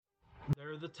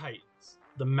the Titans,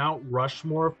 the Mount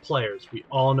Rushmore of players we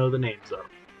all know the names of.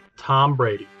 Tom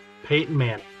Brady, Peyton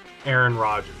Manning, Aaron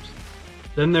Rodgers.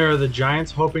 Then there are the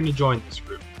Giants hoping to join this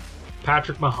group.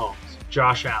 Patrick Mahomes,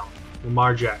 Josh Allen,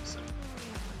 Lamar Jackson.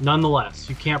 Nonetheless,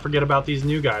 you can't forget about these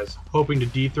new guys hoping to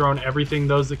dethrone everything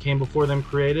those that came before them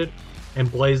created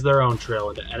and blaze their own trail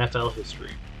into NFL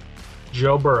history.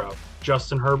 Joe Burrow,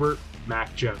 Justin Herbert,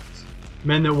 Mac Jones.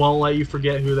 Men that won't let you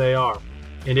forget who they are.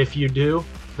 And if you do,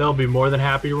 they'll be more than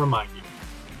happy to remind you.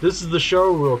 This is the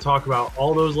show where we'll talk about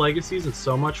all those legacies and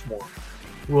so much more.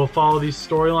 We'll follow these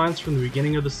storylines from the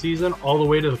beginning of the season all the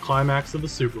way to the climax of the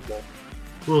Super Bowl.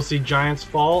 We'll see giants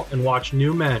fall and watch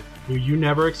new men who you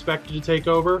never expected to take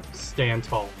over stand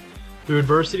tall. Through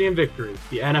adversity and victory,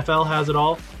 the NFL has it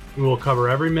all, and we'll cover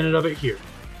every minute of it here.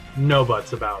 No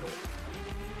buts about it.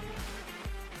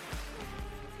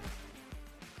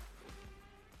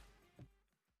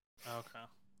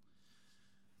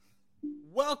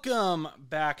 Welcome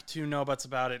back to No Buts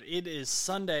About It. It is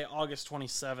Sunday, August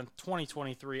 27th,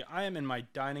 2023. I am in my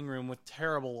dining room with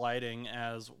terrible lighting,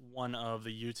 as one of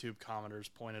the YouTube commenters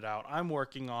pointed out. I'm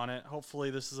working on it.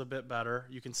 Hopefully this is a bit better.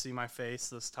 You can see my face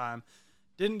this time.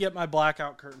 Didn't get my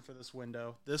blackout curtain for this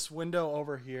window. This window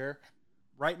over here,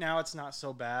 right now it's not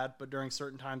so bad, but during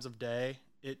certain times of day,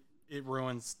 it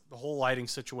ruins the whole lighting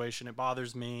situation. It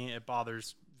bothers me. It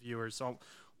bothers viewers. So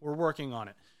we're working on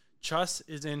it. Chus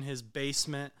is in his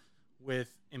basement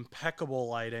with impeccable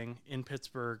lighting in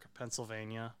Pittsburgh,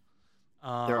 Pennsylvania.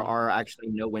 There are actually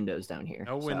no windows down here.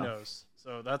 No windows.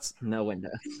 So that's no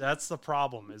windows. That's the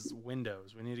problem, is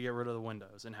windows. We need to get rid of the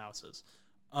windows in houses.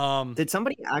 Did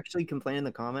somebody actually complain in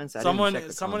the comments? Someone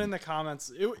in the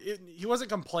comments. He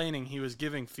wasn't complaining. He was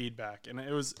giving feedback, and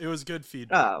it was good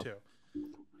feedback too.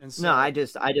 And so, no, I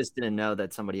just didn't know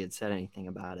that somebody had said anything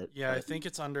about it. Yeah, but I think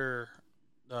it's under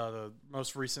the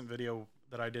most recent video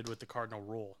that I did with the Cardinal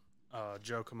Rule,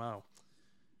 Joe Camo,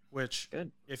 which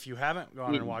if you haven't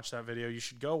gone and watched that video, you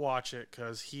should go watch it,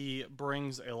 because he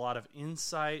brings a lot of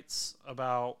insights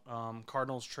about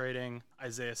Cardinals trading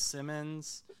Isaiah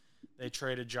Simmons. They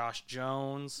traded Josh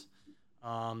Jones.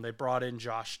 They brought in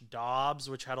Josh Dobbs,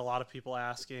 which had a lot of people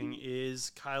asking, is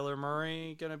Kyler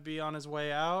Murray going to be on his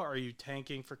way out? Are you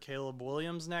tanking for Caleb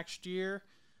Williams next year?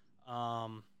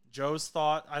 Joe's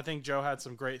thought, I think Joe had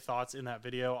some great thoughts in that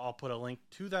video. I'll put a link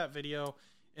to that video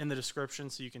in the description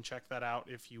so you can check that out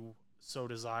if you so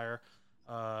desire.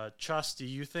 Chus, do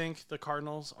you think the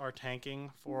Cardinals are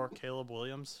tanking for Caleb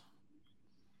Williams?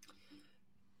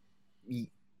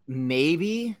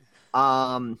 Maybe.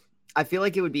 I feel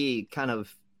like it would be kind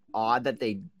of odd that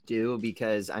they do,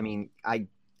 because, I mean, I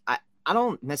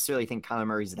don't necessarily think Kyler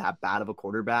Murray's that bad of a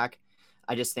quarterback.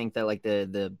 I just think that, like,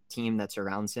 the team that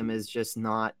surrounds him is just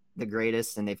not the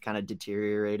greatest, and they've kind of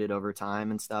deteriorated over time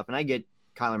and stuff. And I get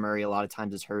Kyler Murray a lot of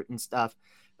times is hurt and stuff,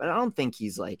 but I don't think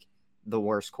he's like the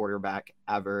worst quarterback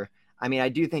ever. I mean, I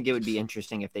do think it would be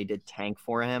interesting if they did tank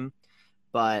for him,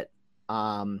 but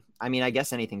I mean, I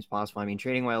guess anything's possible. I mean,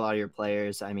 trading away a lot of your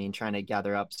players, I mean, trying to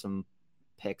gather up some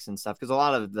picks and stuff, because a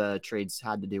lot of the trades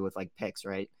had to do with like picks,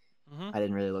 right? Mm-hmm. I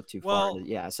didn't really look too far.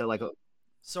 Yeah.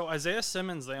 So Isaiah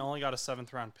Simmons, they only got a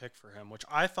 7th round pick for him, which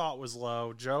I thought was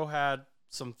low. Joe had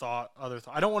some other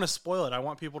thought. I don't want to spoil it. I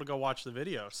want people to go watch the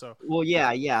video. So, well,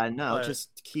 just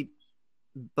keep,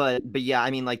 but yeah,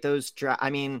 I mean, like those,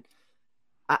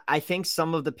 I think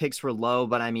some of the picks were low,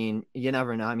 but I mean, you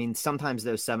never know. I mean, sometimes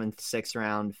those 7th, 6th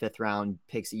round, 5th round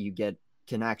picks that you get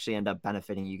can actually end up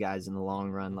benefiting you guys in the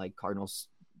long run, like Cardinals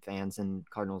fans and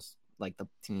Cardinals, like the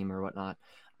team or whatnot.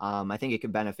 I think it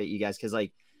could benefit you guys, because,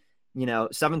 like, you know,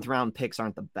 7th round picks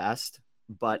aren't the best,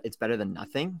 but it's better than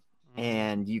nothing.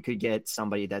 And you could get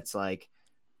somebody that's like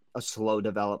a slow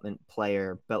development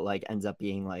player, but like ends up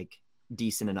being like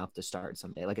decent enough to start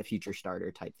someday, like a future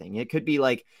starter type thing. It could be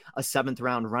like a 7th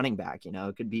round running back, you know,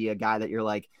 it could be a guy that you're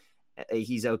like,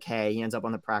 he's okay. He ends up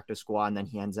on the practice squad, and then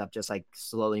he ends up just like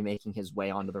slowly making his way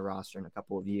onto the roster in a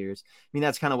couple of years. I mean,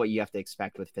 that's kind of what you have to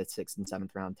expect with 5th, 6th, and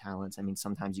 7th round talents. I mean,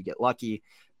 sometimes you get lucky,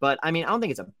 but I mean, I don't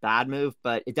think it's a bad move,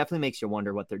 but it definitely makes you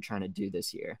wonder what they're trying to do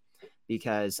this year,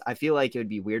 because I feel like it would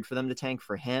be weird for them to tank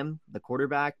for him, the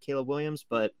quarterback, Caleb Williams.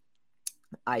 But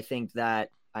I think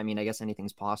that, I mean, I guess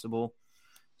anything's possible.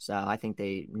 So I think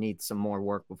they need some more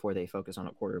work before they focus on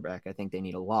a quarterback. I think they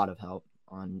need a lot of help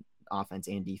on offense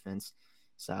and defense.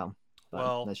 So,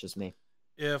 well, that's just me.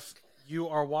 If you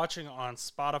are watching on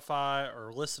Spotify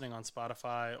or listening on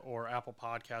Spotify or Apple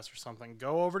Podcasts or something,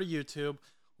 go over to YouTube,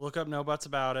 look up No Buts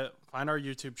About It, find our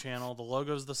YouTube channel. The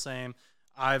logo's the same.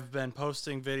 I've been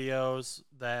posting videos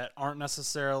that aren't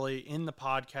necessarily in the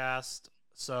podcast,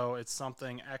 so it's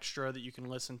something extra that you can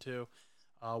listen to.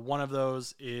 One of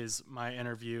those is my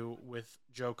interview with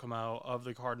Joe Camo of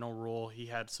the Cardinal Rule. He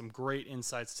had some great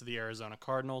insights to the Arizona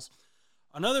Cardinals.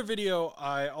 Another video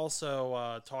I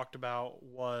also talked about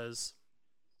was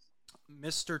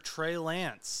Mr. Trey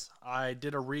Lance. I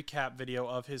did a recap video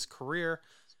of his career,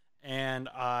 and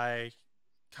I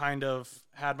kind of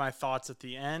had my thoughts at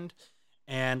the end.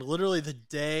 And literally the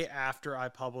day after I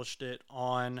published it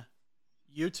on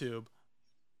YouTube,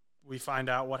 we find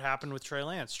out what happened with Trey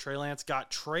Lance. Trey Lance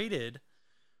got traded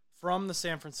from the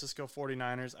San Francisco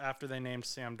 49ers after they named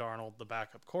Sam Darnold the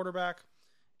backup quarterback,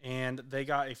 and they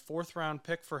got a 4th-round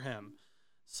pick for him.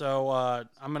 So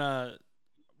I'm going to,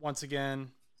 once again,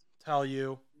 tell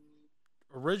you,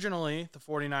 originally the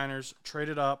 49ers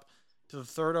traded up to the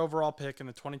 3rd overall pick in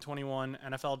the 2021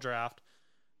 NFL Draft.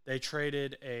 They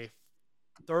traded a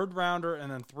 3rd-rounder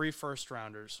and then 3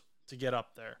 first-rounders to get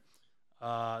up there.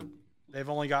 They've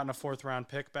only gotten a 4th-round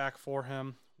pick back for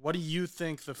him. What do you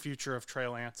think the future of Trey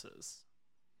Lance is?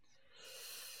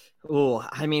 Oh,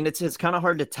 I mean, it's kind of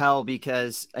hard to tell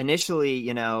because initially,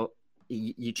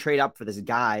 you trade up for this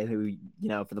guy who,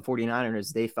 for the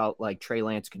 49ers, they felt like Trey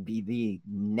Lance could be the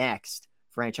next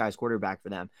franchise quarterback for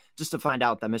them, just to find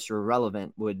out that Mr.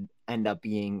 Irrelevant would end up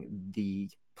being the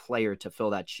player to fill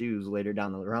that shoes later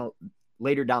down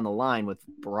the line with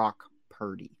Brock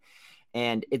Purdy.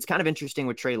 And it's kind of interesting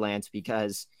with Trey Lance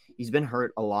because he's been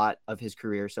hurt a lot of his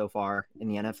career so far in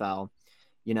the NFL.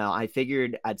 I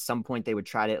figured at some point they would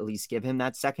try to at least give him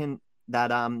that second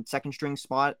string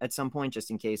spot at some point, just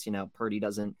in case, Purdy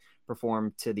doesn't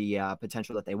perform to the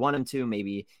potential that they want him to.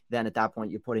 Maybe then at that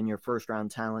point you put in your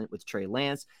 1st-round talent with Trey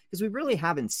Lance, because we really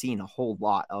haven't seen a whole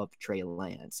lot of Trey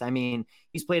Lance. I mean,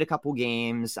 he's played a couple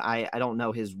games. I don't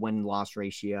know his win-loss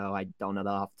ratio. I don't know that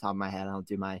off the top of my head. I don't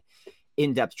do my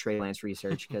in-depth Trey Lance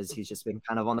research because he's just been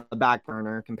kind of on the back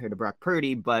burner compared to Brock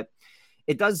Purdy. But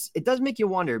it does make you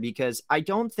wonder, because I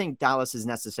don't think Dallas is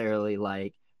necessarily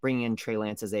like bringing in Trey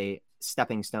Lance as a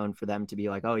stepping stone for them to be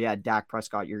like, oh yeah, Dak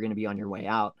Prescott, you're going to be on your way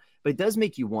out. But it does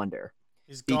make you wonder.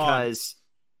 He's because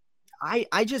I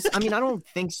don't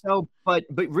think so, but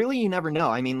really you never know.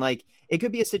 I mean, like, it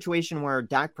could be a situation where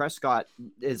Dak Prescott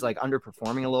is like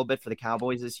underperforming a little bit for the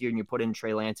Cowboys this year, and you put in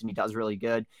Trey Lance and he does really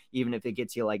good, even if it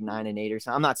gets you like 9-8 or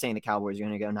something. I'm not saying the Cowboys are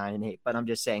going to go 9-8, but I'm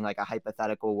just saying like a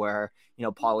hypothetical where,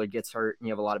 Pollard gets hurt and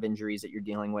you have a lot of injuries that you're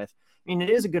dealing with. I mean, it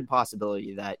is a good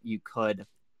possibility that you could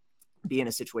be in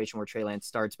a situation where Trey Lance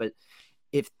starts, but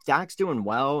if Dak's doing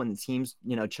well and the team's,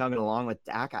 chugging along with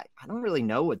Dak, I don't really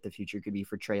know what the future could be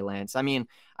for Trey Lance. I mean,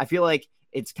 I feel like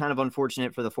it's kind of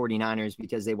unfortunate for the 49ers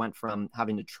because they went from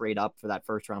having to trade up for that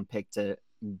 1st-round pick to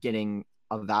getting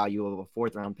a value of a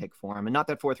 4th-round pick for him. And not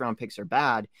that 4th-round picks are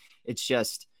bad. It's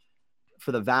just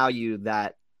for the value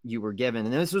that you were given.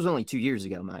 And this was only 2 years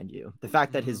ago, mind you. The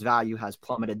fact that his value has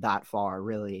plummeted that far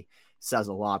really says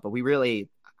a lot. But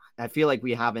I feel like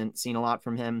we haven't seen a lot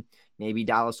from him. Maybe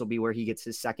Dallas will be where he gets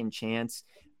his second chance.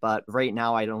 But right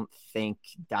now, I don't think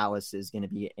Dallas is going to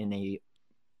be in a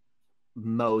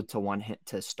mode to want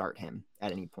to start him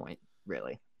at any point,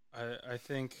 really. I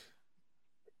think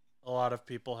a lot of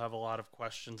people have a lot of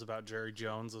questions about Jerry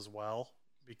Jones as well,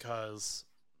 because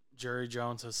Jerry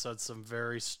Jones has said some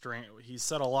very strange, he's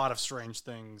said a lot of strange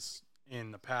things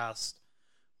in the past,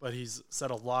 but he's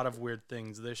said a lot of weird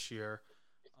things this year.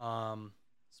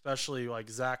 Especially like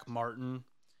Zach Martin,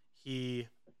 he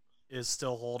is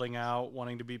still holding out,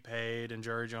 wanting to be paid, and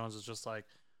Jerry Jones is just like,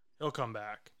 he'll come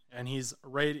back. And he's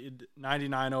rated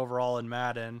 99 overall in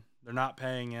Madden. They're not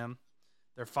paying him.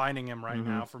 They're finding him right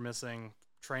now for missing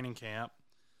training camp.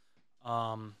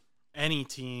 Any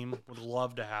team would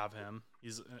love to have him.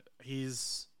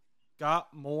 He's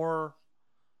got more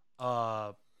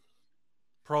Pro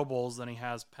Bowls than he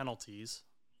has penalties.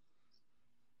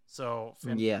 So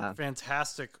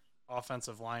fantastic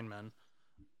offensive lineman.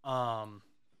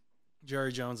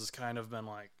 Jerry Jones has kind of been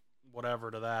like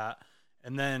whatever to that.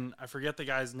 And then I forget the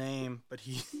guy's name, but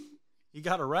he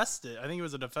got arrested. I think he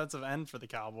was a defensive end for the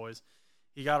Cowboys.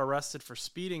 He got arrested for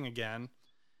speeding again.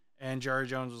 And Jerry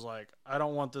Jones was like, I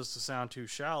don't want this to sound too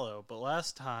shallow, but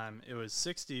last time it was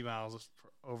 60 miles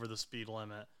over the speed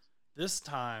limit. This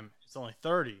time it's only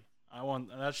 30.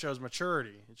 That shows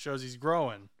maturity. It shows he's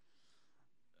growing.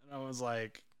 And I was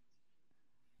like,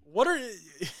 what are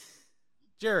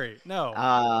Jerry, no.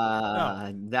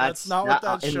 That's not what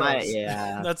that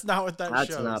shows. That's not what that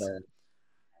shows.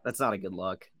 That's not a good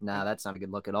look. Nah, that's not a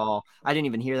good look at all. I didn't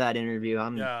even hear that interview.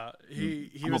 I'm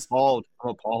appalled. I'm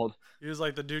appalled. He was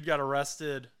like, the dude got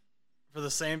arrested for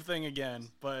the same thing again,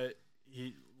 but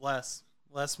less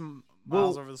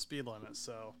miles over the speed limit.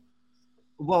 So,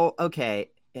 well, okay.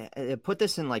 put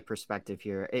this in like perspective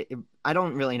here. I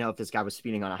don't really know if this guy was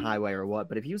speeding on a highway or what,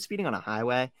 but if he was speeding on a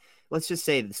highway, let's just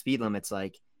say the speed limit's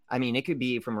like, I mean, it could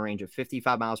be from a range of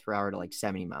 55 miles per hour to like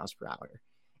 70 miles per hour.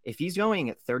 If he's going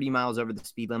at 30 miles over the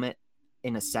speed limit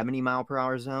in a 70 mile per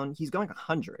hour zone, he's going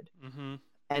 100. Mm-hmm.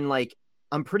 And like,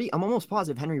 I'm almost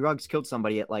positive Henry Ruggs killed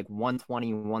somebody at like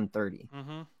 120, 130.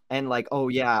 Mm-hmm. And like, oh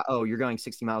yeah, you're going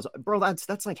 60 miles, bro.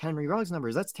 That's like Henry Ruggs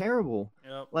numbers. That's terrible.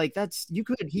 Yep. Like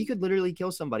he could literally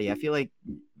kill somebody. I feel like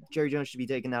Jerry Jones should be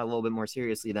taking that a little bit more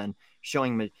seriously than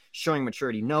showing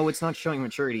maturity. No, it's not showing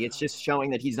maturity. It's just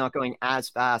showing that he's not going as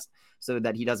fast so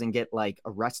that he doesn't get like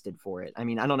arrested for it. I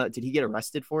mean, I don't know. Did he get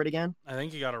arrested for it again? I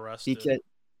think he got arrested. Because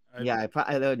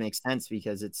that would make sense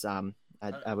because it's I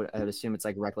would assume it's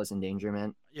like reckless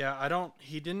endangerment. Yeah, I don't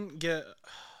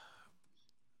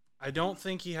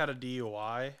think he had a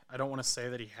DUI. I don't want to say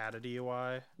that he had a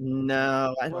DUI.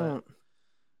 No, I don't.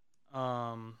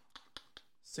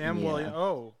 Sam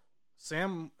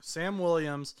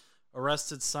Williams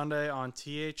arrested Sunday on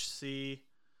THC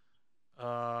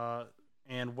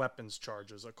and weapons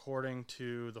charges, according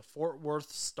to the Fort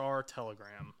Worth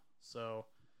Star-Telegram. So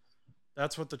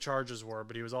that's what the charges were,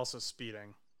 but he was also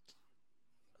speeding.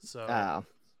 So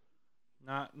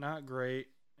not great.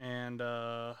 And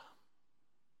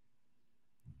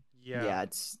yeah,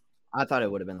 I thought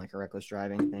it would have been like a reckless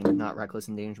driving thing, not reckless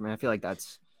endangerment. I feel like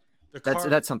that's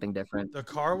something different. The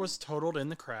car was totaled in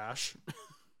the crash.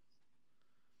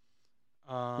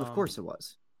 Of course it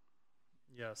was.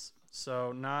 Yes.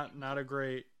 So not a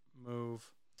great move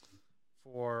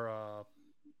for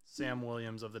Sam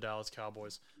Williams of the Dallas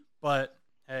Cowboys. But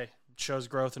hey, it shows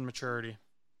growth and maturity.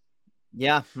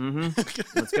 Yeah. Mm-hmm.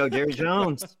 Let's go, Jerry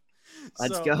Jones.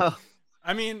 Let's go.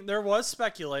 I mean, there was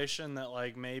speculation that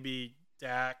like maybe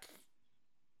Dak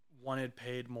wanted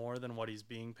paid more than what he's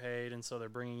being paid, and so they're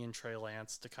bringing in Trey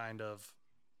Lance to kind of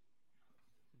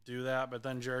do that. But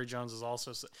then Jerry Jones is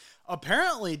also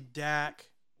apparently Dak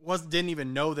didn't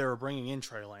even know they were bringing in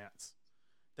Trey Lance.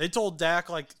 They told Dak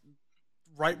like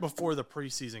right before the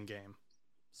preseason game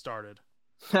started,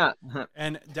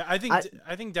 and I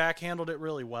think Dak handled it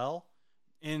really well.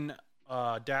 In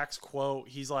Dak's quote,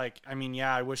 he's like, I mean,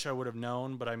 yeah, I wish I would have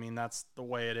known, but I mean, that's the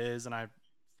way it is, and I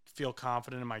feel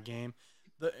confident in my game.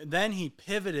 Then he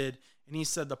pivoted, and he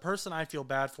said, the person I feel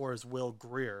bad for is Will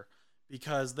Grier,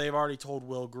 because they've already told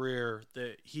Will Grier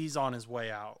that he's on his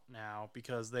way out now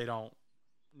because they don't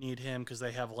need him because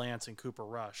they have Lance and Cooper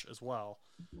Rush as well.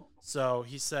 So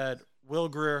he said, Will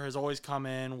Grier has always come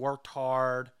in, worked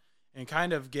hard, and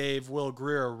kind of gave Will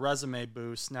Grier a resume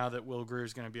boost now that Will Grier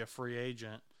is going to be a free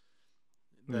agent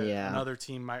that another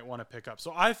team might want to pick up.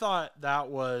 So I thought that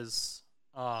was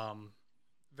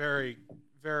very,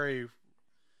 very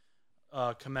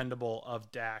commendable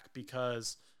of Dak,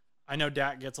 because I know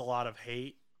Dak gets a lot of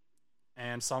hate,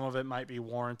 and some of it might be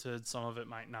warranted, some of it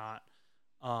might not.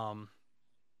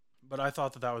 But I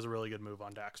thought that was a really good move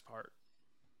on Dak's part.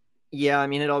 Yeah, I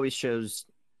mean, it always shows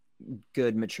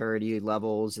good maturity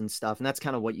levels and stuff, and that's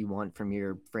kind of what you want from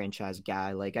your franchise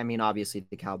guy. Like, I mean, obviously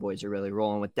the Cowboys are really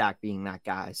rolling with Dak being that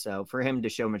guy, so for him to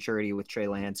show maturity with Trey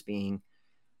Lance being,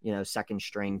 second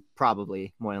string,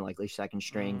 probably more than likely second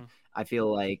string, I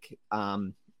feel like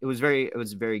it was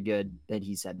very good that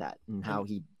he said that and how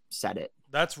he said it.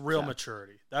 That's real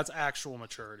maturity. That's actual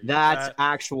maturity. That's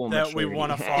actual maturity that we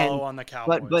want to follow on the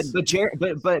Cowboys. But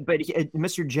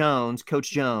Mr. Jones,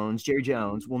 Coach Jones, Jerry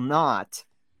Jones will not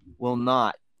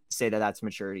say that that's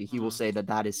maturity. He will say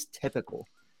that is typical.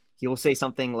 He will say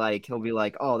something like, he'll be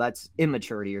like, "Oh, that's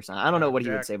immaturity" or something. I don't know what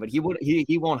he would say, but he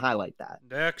won't highlight that.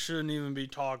 Dak shouldn't even be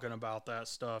talking about that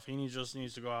stuff. He just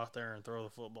needs to go out there and throw the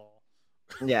football.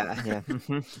 Yeah.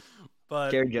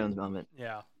 But Jerry Jones moment.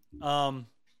 Yeah. That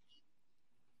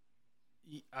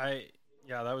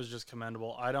was just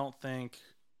commendable. I don't think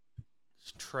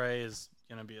Trey is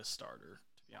gonna be a starter,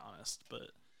 to be honest,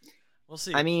 but we'll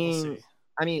see. I mean,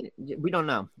 we don't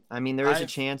know. I mean, there is a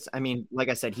chance. I mean, like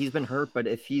I said, he's been hurt, but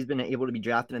if he's been able to be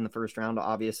drafted in the first round,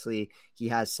 obviously he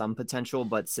has some potential.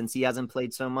 But since he hasn't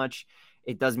played so much,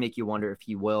 it does make you wonder if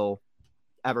he will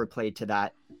ever play to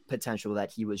that potential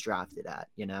that he was drafted at,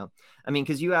 I mean,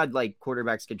 because you had like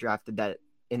quarterbacks get drafted that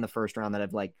in the first round that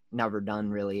have like never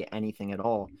done really anything at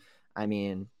all. I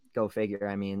mean, go figure.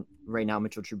 I mean, right now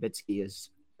Mitchell Trubisky is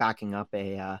backing up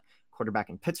a quarterback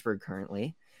in Pittsburgh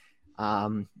currently,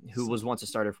 who was once a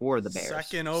starter for the Bears.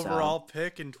 Second overall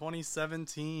pick in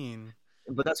 2017.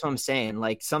 But that's what I'm saying.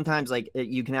 Like, sometimes like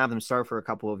you can have them start for a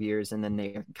couple of years and then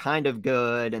they're kind of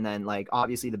good. And then like,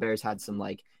 obviously the Bears had some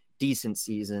like decent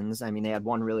seasons. I mean, they had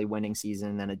one really winning season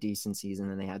and then a decent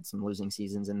season, and they had some losing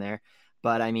seasons in there.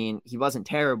 But I mean, he wasn't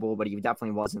terrible, but he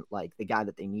definitely wasn't like the guy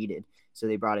that they needed. So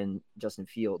they brought in Justin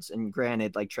Fields. And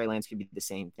granted, like Trey Lance could be the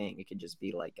same thing. It could just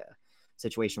be like a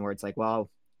situation where it's like, well,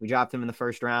 we dropped him in the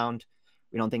first round.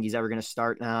 We don't think he's ever going to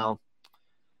start now.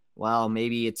 Well,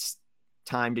 maybe it's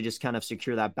time to just kind of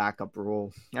secure that backup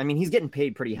role. I mean, he's getting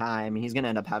paid pretty high. I mean, he's going to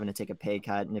end up having to take a pay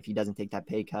cut. And if he doesn't take that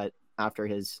pay cut after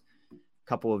his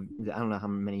couple of, I don't know how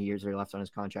many years are left on his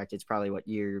contract. It's probably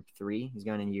year 3. He's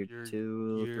going in year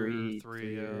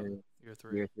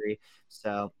 3.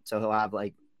 So he'll have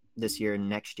like this year and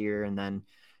next year, and then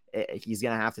he's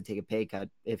going to have to take a pay cut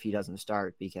if he doesn't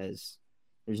start, because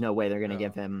there's no way they're going to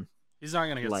give him. He's not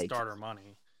going to get starter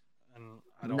money, and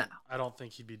I don't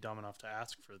think he'd be dumb enough to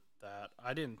ask for that.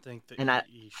 I didn't think that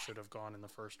he should have gone in the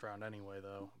first round anyway,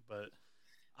 though. But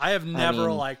I have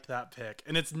never liked that pick,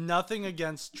 and it's nothing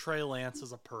against Trey Lance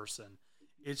as a person.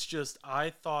 It's just I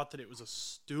thought that it was a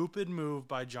stupid move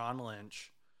by John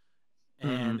Lynch,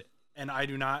 and I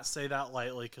do not say that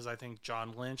lightly, because I think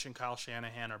John Lynch and Kyle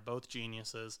Shanahan are both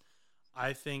geniuses.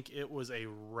 I think it was a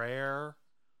rare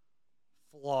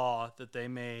flaw that they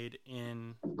made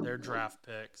in their draft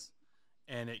picks,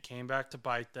 and it came back to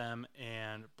bite them,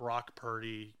 and Brock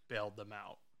Purdy bailed them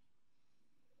out.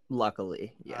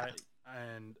 Luckily, yeah.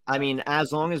 I mean,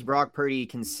 as long as Brock Purdy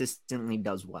consistently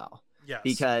does well. Yes.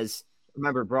 Because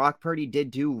remember, Brock Purdy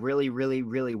did do really, really,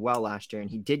 really well last year, and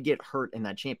he did get hurt in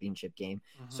that championship game.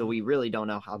 So we really don't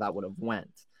know how that would have went.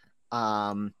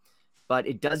 But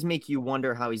it does make you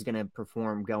wonder how he's going to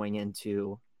perform going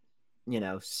into,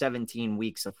 17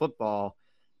 weeks of football,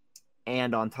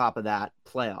 and on top of that,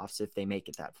 playoffs if they make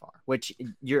it that far, which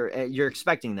you're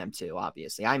expecting them to,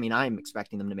 obviously. I mean, I'm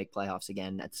expecting them to make playoffs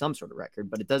again at some sort of record,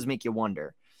 but it does make you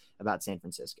wonder about San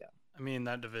Francisco. I mean,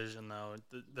 that division, though,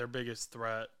 their biggest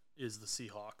threat is the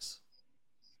Seahawks.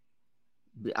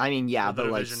 I mean, yeah, but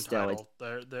like still,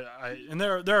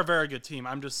 they're a very good team.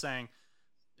 I'm just saying,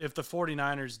 if the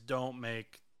 49ers don't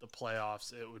make the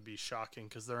playoffs, it would be shocking,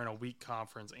 because they're in a weak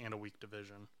conference and a weak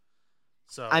division.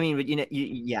 So I mean, but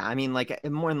I mean, like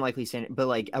more than likely, but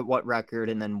like at what record,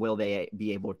 and then will they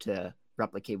be able to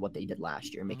replicate what they did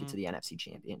last year and make it to the NFC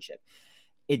Championship?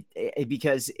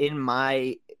 Because in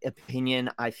my opinion,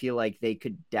 I feel like they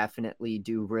could definitely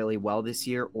do really well this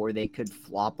year, or they could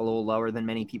flop a little lower than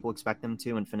many people expect them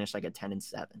to and finish like a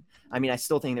 10-7. I mean, I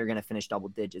still think they're going to finish double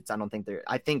digits.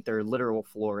 I think their literal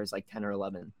floor is like 10 or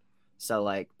 11. So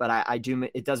like, but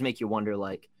it does make you wonder,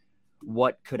 like,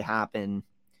 what could happen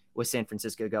with San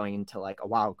Francisco going into like a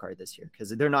wild card this year, because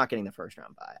they're not getting the first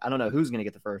round bye. I don't know who's going to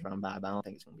get the first round bye, but I don't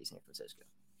think it's going to be San Francisco.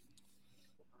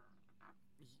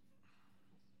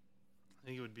 I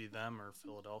think it would be them or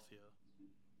Philadelphia.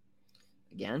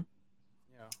 Again?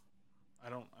 Yeah. I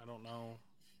don't know.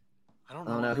 I don't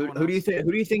know. Who do you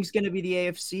think is going to be the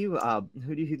AFC?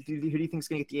 Who do you think is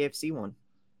going to get the AFC one?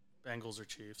 Bengals or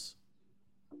Chiefs?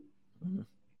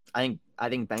 I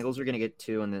think Bengals are going to get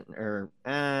 2, and then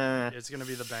it's going to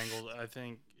be the Bengals. I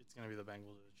think it's going to be the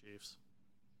Bengals or the Chiefs.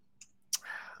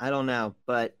 I don't know,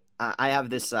 but I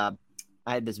have this.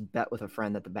 I had this bet with a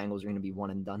friend that the Bengals are going to be one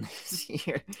and done this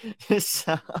year.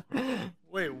 So,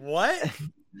 wait, what?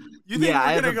 You think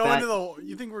we're going to go into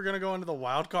you think we're going to go into the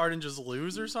wild card and just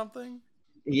lose or something?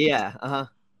 Yeah.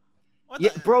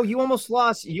 Yeah, bro, you almost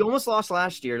lost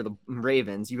last year to the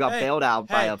Ravens. You got bailed out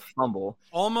by a fumble.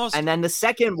 Almost. And then the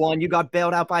second one, you got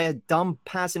bailed out by a dumb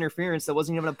pass interference that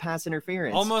wasn't even a pass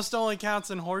interference. Almost only counts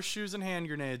in horseshoes and hand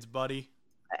grenades, buddy.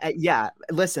 Yeah,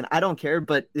 listen, I don't care,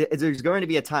 but there's going to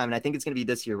be a time, and I think it's going to be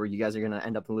this year, where you guys are going to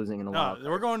end up losing in the wild card.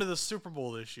 We're going to the Super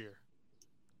Bowl this year.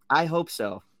 I hope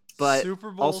so, but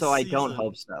Super Bowl also season. I don't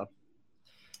hope so.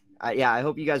 I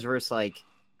hope you guys verse like,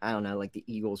 I don't know, like the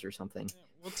Eagles or something.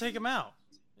 We'll take them out.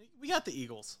 We got the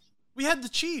Eagles. We had the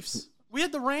Chiefs. We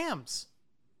had the Rams.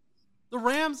 The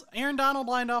Rams, Aaron Donald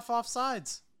lined off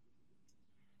offsides.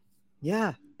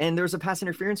 Yeah, and there was a pass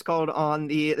interference called on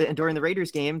during the Raiders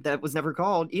game that was never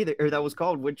called either, or that was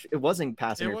called, which it wasn't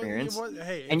pass interference.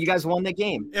 And you guys won the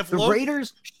game.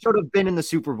 Raiders should have been in the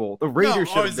Super Bowl. The Raiders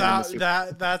should have been in the Super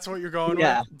Bowl. That's what you're going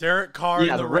with? Derek Carr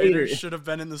and the Raiders should have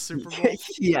been in the Super Bowl?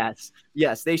 Yes,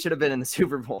 they should have been in the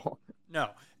Super Bowl. No.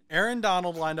 Aaron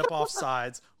Donald lined up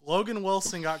offsides. Logan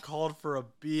Wilson got called for a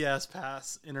BS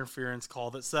pass interference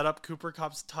call that set up Cooper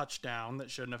Kupp's touchdown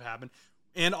that shouldn't have happened.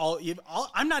 And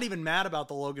I'm not even mad about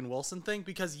the Logan Wilson thing,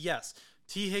 because yes,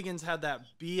 T. Higgins had that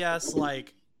BS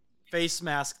like face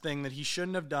mask thing that he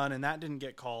shouldn't have done, and that didn't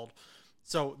get called.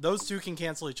 So those two can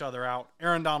cancel each other out.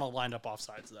 Aaron Donald lined up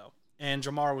offsides though, and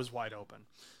Jamar was wide open.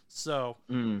 So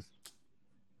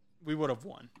we would have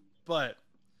won. But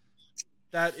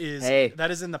that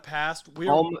is in the past.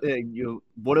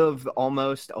 Would have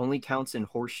almost only counts in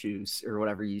horseshoes or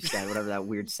whatever you said, whatever that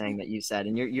weird saying that you said,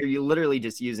 and you're literally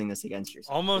just using this against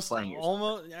yourself. Almost.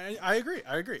 I agree.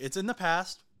 It's in the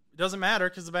past. It doesn't matter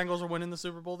because the Bengals are winning the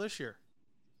Super Bowl this year.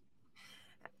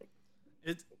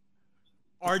 It's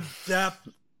our depth.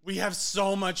 We have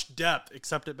so much depth,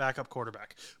 except at backup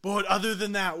quarterback. But other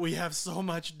than that, we have so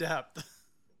much depth.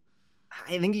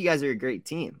 I think you guys are a great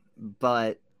team,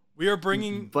 but we are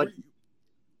bringing. But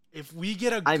if we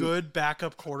get a good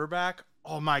backup quarterback,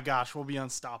 oh my gosh, we'll be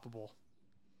unstoppable.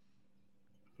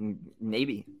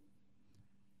 Maybe.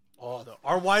 Oh,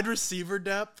 our wide receiver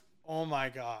depth. Oh my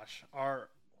gosh, our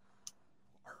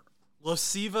Los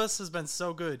Sivas has been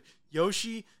so good.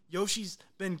 Yoshi's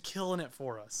been killing it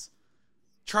for us.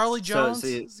 Charlie Jones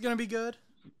is going to be good.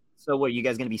 So what, you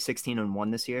guys going to be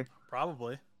 16-1 this year?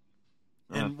 Probably.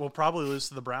 And we'll probably lose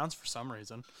to the Browns for some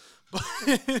reason.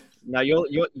 No, you're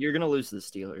going to lose to the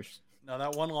Steelers. No,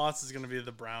 that one loss is going to be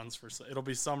the Browns. It'll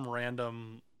be some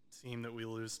random team that we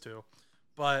lose to.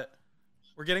 But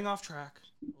we're getting off track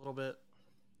a little bit.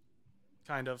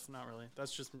 Kind of, not really.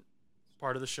 That's just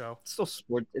part of the show.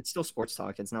 It's still sports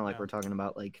talk. It's not like we're talking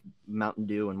about like Mountain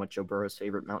Dew and what Joe Burrow's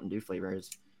favorite Mountain Dew flavor is.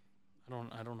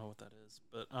 I don't know what that is,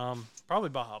 but probably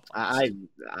Baja Blast.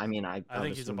 I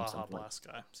think he's a Baja Blast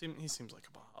guy. He seems like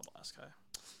a Baja Blast guy.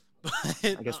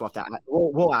 But, I guess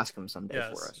we'll ask him someday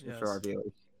for our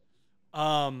viewers.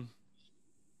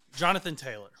 Jonathan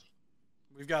Taylor.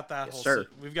 We've got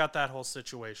that whole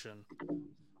situation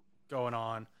going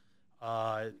on.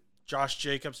 Josh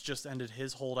Jacobs just ended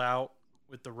his holdout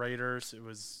with the Raiders. It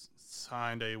was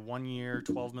signed a 1-year,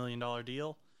 $12 million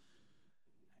deal.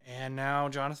 And now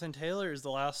Jonathan Taylor is the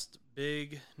last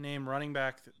big name running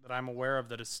back that I'm aware of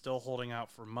that is still holding out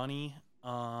for money.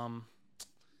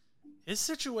 His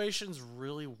situation's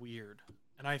really weird.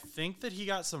 And I think that he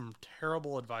got some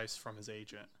terrible advice from his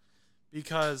agent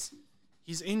because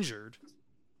he's injured.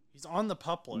 He's on the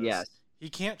PUP list. Yes. He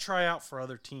can't try out for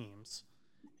other teams.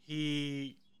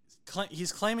 He's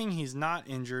claiming he's not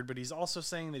injured, but he's also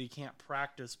saying that he can't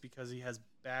practice because he has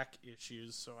back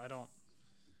issues. So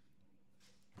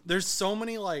there's so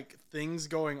many like things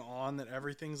going on that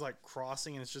everything's like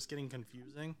crossing and it's just getting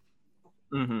confusing.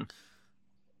 Mm-hmm.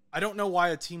 I don't know why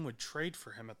a team would trade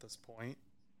for him at this point.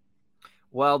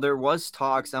 Well, there was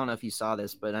talks. I don't know if you saw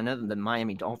this, but I know that the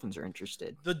Miami Dolphins are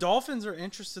interested. The Dolphins are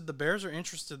interested. The Bears are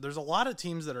interested. There's a lot of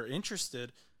teams that are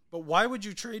interested, but why would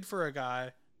you trade for a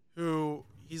guy who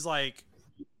he's like,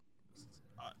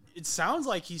 it sounds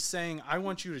like he's saying, I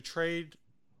want you to trade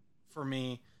for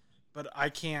me, but I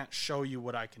can't show you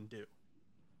what I can do.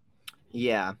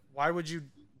 Yeah. Why would you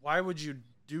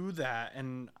do that?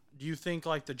 And do you think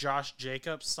like the Josh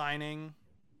Jacobs signing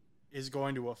is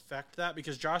going to affect that?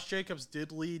 Because Josh Jacobs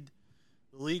did lead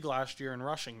the league last year in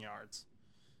rushing yards.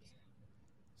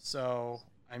 So,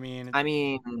 I mean,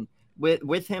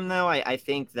 with him though, I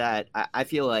think that I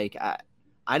feel like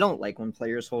I don't like when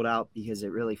players hold out because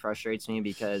it really frustrates me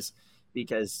because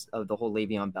of the whole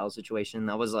Le'Veon Bell situation.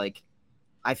 That was like,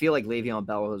 I feel like Le'Veon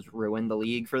Bell has ruined the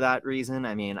league for that reason.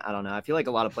 I mean, I don't know. I feel like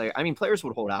a lot of players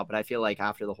would hold out, but I feel like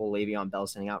after the whole Le'Veon Bell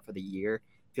sitting out for the year,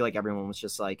 I feel like everyone was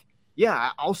just like,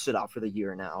 yeah, I'll sit out for the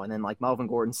year now. And then like Melvin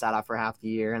Gordon sat out for half the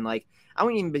year. And like, I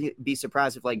wouldn't even be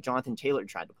surprised if like Jonathan Taylor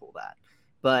tried to pull that.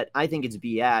 But I think it's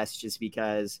BS just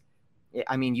because,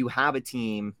 I mean, you have a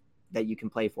team that you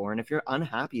can play for. And if you're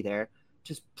unhappy there,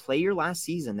 just play your last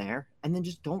season there and then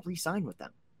just don't re-sign with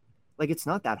them. Like, it's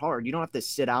not that hard. You don't have to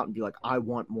sit out and be like, I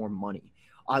want more money.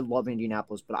 I love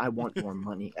Indianapolis, but I want more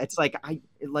money. It's like,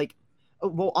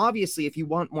 well, obviously, if you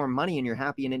want more money and you're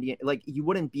happy in Indiana, like, you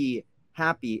wouldn't be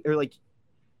happy, or like,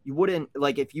 you wouldn't,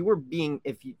 like, if you were being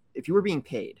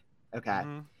paid, okay,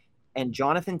 mm-hmm. and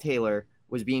Jonathan Taylor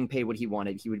was being paid what he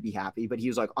wanted, he would be happy. But he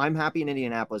was like, I'm happy in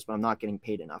Indianapolis, but I'm not getting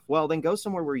paid enough. Well, then go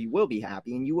somewhere where you will be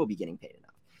happy and you will be getting paid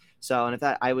enough. So, and if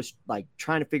that, I was like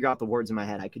trying to figure out the words in my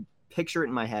head, I could picture it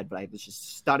in my head, but I was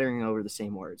just stuttering over the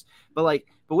same words. But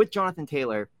with Jonathan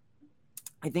Taylor,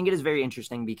 I think it is very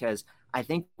interesting because I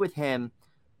think with him,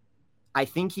 I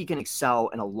think he can excel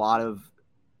in a lot of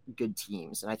good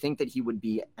teams. And I think that he would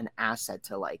be an asset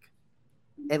to like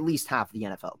at least half the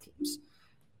NFL teams.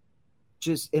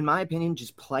 Just in my opinion,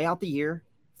 just play out the year,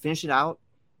 finish it out.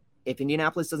 If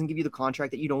Indianapolis doesn't give you the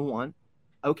contract that you don't want,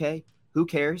 okay, who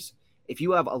cares? If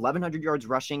you have 1,100 yards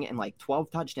rushing and like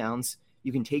 12 touchdowns,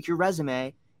 you can take your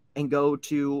resume and go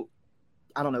to,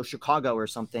 I don't know, Chicago or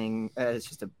something.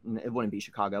 It wouldn't be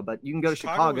Chicago, but you can go to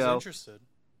Chicago. Was interested.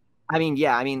 I mean,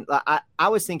 yeah, I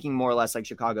was thinking more or less like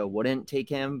Chicago wouldn't take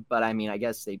him, but I mean, I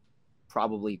guess they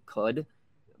probably could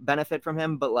benefit from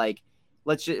him. But like,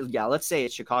 let's say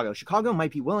it's Chicago. Chicago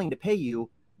might be willing to pay you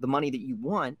the money that you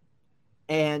want,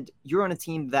 and you're on a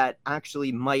team that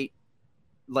actually might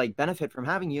like benefit from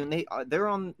having you, and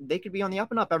they could be on the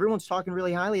up and up. Everyone's talking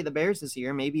really highly of the Bears this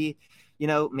year. Maybe,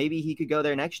 maybe he could go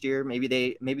there next year. Maybe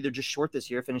they're just short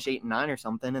this year, finish 8-9 or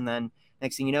something, and then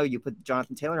next thing you know, you put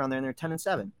Jonathan Taylor on there and they're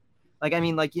 10-7. Like, I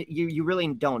mean, like you really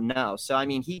don't know. So I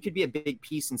mean, he could be a big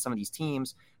piece in some of these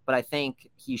teams, but I think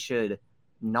he should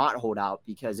not hold out,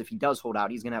 because if he does hold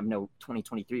out, he's going to have no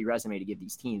 2023 resume to give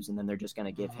these teams, and then they're just going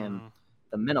to give him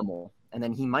the minimal, and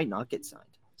then he might not get signed.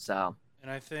 So, and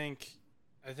I think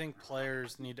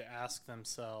players need to ask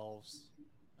themselves,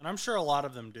 and I'm sure a lot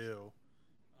of them do,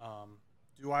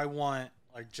 do I want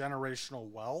like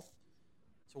generational wealth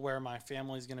to where my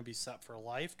family's going to be set for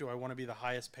life? Do I want to be the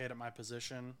highest paid at my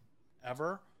position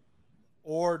ever?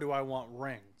 Or do I want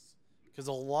rings? Because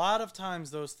a lot of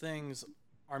times those things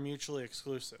are mutually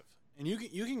exclusive. And you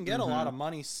can get a lot of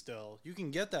money still. You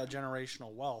can get that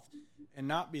generational wealth and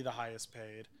not be the highest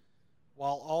paid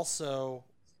while also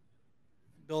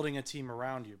building a team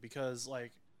around you, because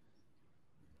like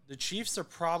the Chiefs are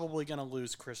probably going to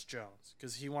lose Chris Jones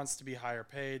because he wants to be higher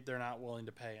paid. They're not willing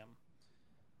to pay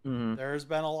him. There's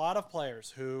been a lot of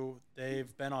players who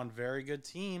they've been on very good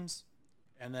teams,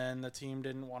 and then the team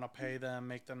didn't want to pay them,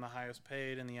 make them the highest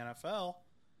paid in the NFL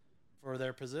for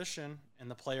their position, and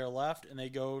the player left, and they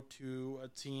go to a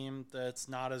team that's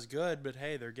not as good, but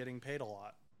hey, they're getting paid a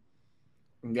lot.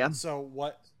 Yeah. So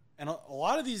what? And a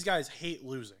lot of these guys hate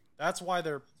losing. That's why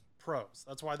they're pros.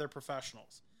 That's why they're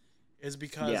professionals, is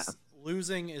because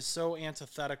losing is so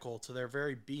antithetical to their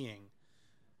very being.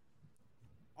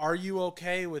 Are you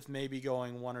okay with maybe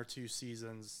going 1 or 2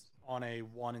 seasons on a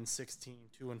 1-16,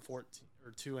 2-14,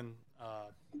 or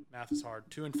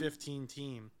 2-15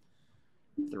 team,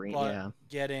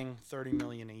 getting $30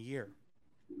 million a year?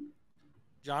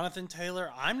 Jonathan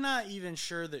Taylor, I'm not even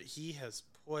sure that he has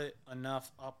put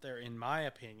enough up there, in my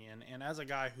opinion. And as a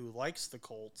guy who likes the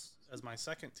Colts as my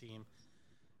second team,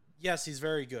 yes, he's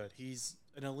very good. He's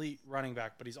an elite running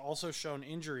back, but he's also shown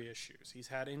injury issues. He's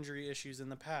had injury issues in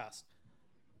the past.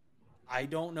 I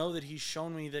don't know that he's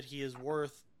shown me that he is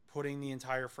worth putting the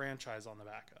entire franchise on the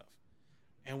back of.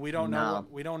 And we don't know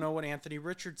what Anthony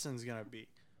Richardson's going to be.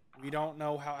 We don't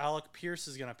know how Alec Pierce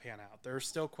is going to pan out. There are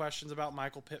still questions about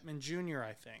Michael Pittman Jr.,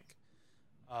 I think.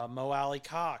 Mo Alley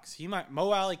Cox.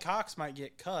 Mo Alley Cox might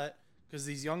get cut because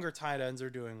these younger tight ends are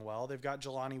doing well. They've got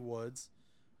Jelani Woods.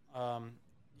 You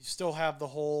still have the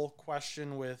whole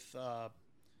question with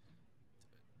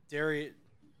Darius.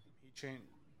 He changed,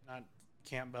 not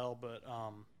Campbell, but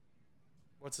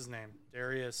what's his name?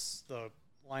 Darius, the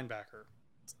linebacker.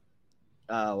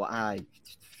 Oh, I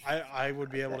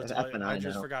would be able to tell you. I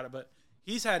just forgot it, but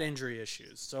he's had injury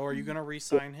issues. So are you going to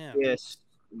re-sign him? Yes.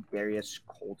 Darius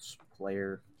Colts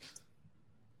player.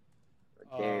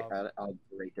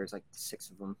 There's like 6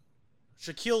 of them.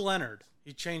 Shaquille Leonard.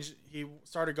 He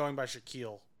started going by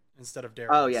Shaquille instead of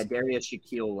Darius. Oh yeah, Darius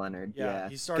Shaquille Leonard. Yeah.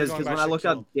 He started going by when I looked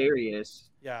up Darius,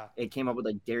 yeah, it came up with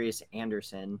like Darius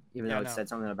Anderson, even though it said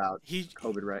something about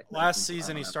COVID. Right. Last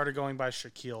season he started going by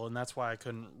Shaquille, and that's why I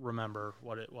couldn't remember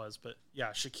what it was. But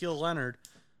yeah, Shaquille Leonard.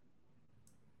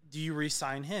 Do you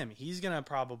re-sign him? He's gonna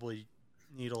probably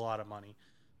need a lot of money.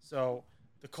 So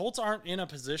the Colts aren't in a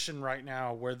position right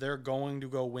now where they're going to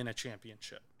go win a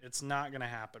championship. It's not going to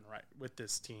happen right with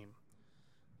this team.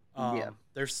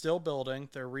 They're still building.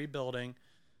 They're rebuilding.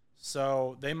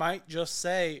 So they might just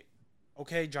say,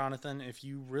 okay, Jonathan, if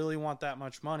you really want that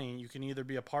much money, you can either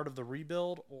be a part of the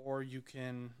rebuild or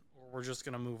we're just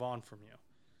going to move on from you.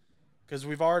 Because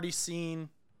we've already seen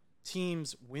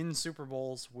teams win Super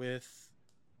Bowls with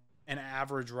an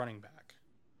average running back.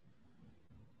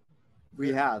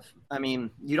 We have. I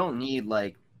mean, you don't need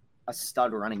like a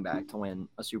stud running back to win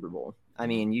a Super Bowl. I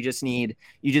mean, you just need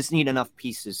enough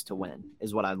pieces to win,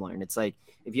 is what I've learned. It's like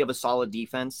if you have a solid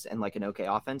defense and like an okay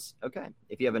offense, okay.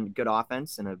 If you have a good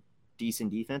offense and a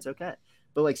decent defense, okay.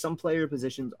 But like some player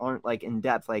positions aren't like in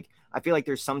depth. Like I feel like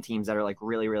there's some teams that are like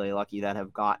really, really lucky that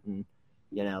have gotten,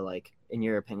 like in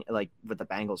your opinion, like with the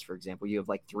Bengals, for example, you have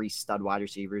like 3 stud wide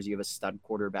receivers, you have a stud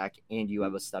quarterback, and you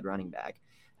have a stud running back.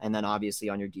 And then obviously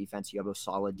on your defense, you have a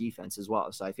solid defense as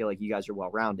well. So I feel like you guys are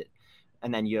well-rounded.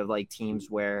 And then you have like teams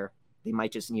where they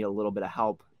might just need a little bit of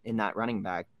help in that running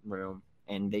back room.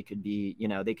 And they could be,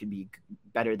 they could be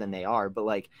better than they are. But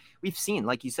like we've seen,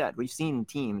 like you said, we've seen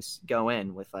teams go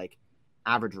in with like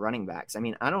average running backs. I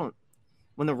mean,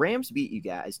 when the Rams beat you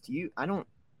guys, I don't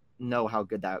know how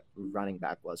good that running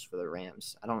back was for the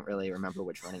Rams. I don't really remember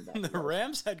which running back. The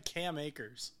Rams had Cam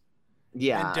Akers.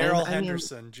 Yeah. And Darrell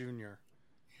Henderson Jr.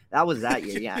 That was that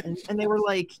year, yeah. And they were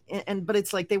like, but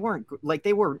it's like they weren't like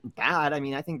they were bad. I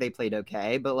mean, I think they played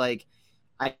okay, but like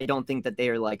I don't think that they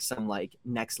are like some like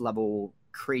next level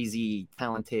crazy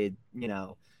talented,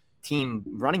 team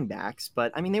running backs.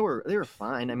 But I mean, they were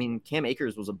fine. I mean, Cam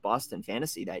Akers was a bust in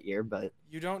fantasy that year, but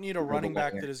you don't need a running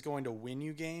back that is going to win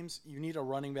you games. You need a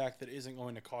running back that isn't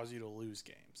going to cause you to lose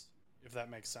games, if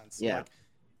that makes sense. Yeah. Like,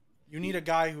 you need a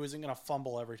guy who isn't going to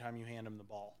fumble every time you hand him the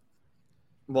ball.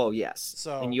 Well, yes.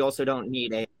 So, and you also don't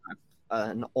need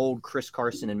an old Chris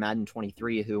Carson in Madden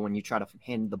 23 who, when you try to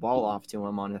hand the ball off to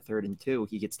him on a 3rd and 2,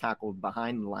 he gets tackled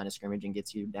behind the line of scrimmage and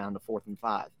gets you down to 4th and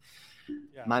 5.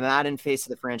 Yeah. My Madden face of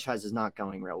the franchise is not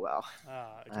going real well.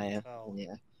 I tell.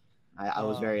 Yeah, I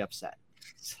was very upset.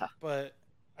 So. But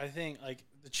I think like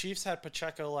the Chiefs had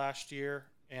Pacheco last year,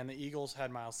 and the Eagles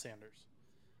had Miles Sanders.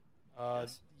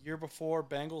 Yes. Year before,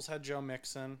 Bengals had Joe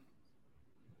Mixon,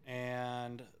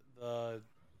 and the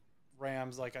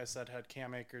Rams, like I said, had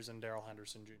Cam Akers and Darrell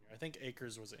Henderson Jr. I think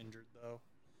Akers was injured though.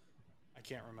 I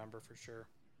can't remember for sure.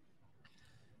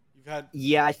 You've had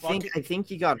I think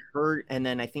he got hurt, and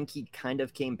then I think he kind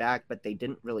of came back, but they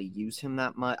didn't really use him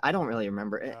that much. I don't really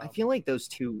remember. I feel like those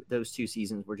two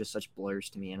seasons were just such blurs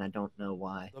to me, and I don't know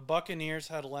why. The Buccaneers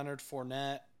had Leonard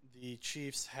Fournette. The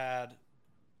Chiefs had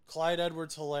Clyde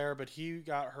Edwards-Helaire, but he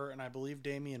got hurt, and I believe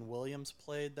Damian Williams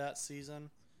played that season.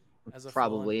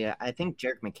 Probably, yeah. I think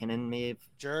Jerick McKinnon may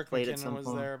have played at some point.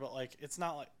 was there, but like it's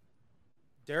not like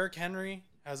Derrick Henry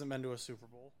hasn't been to a Super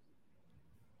Bowl.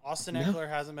 Austin Eckler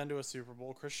hasn't been to a Super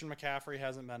Bowl. Christian McCaffrey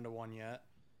hasn't been to one yet.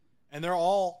 And they're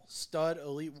all stud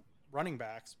elite running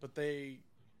backs, but they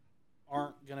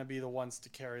aren't going to be the ones to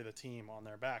carry the team on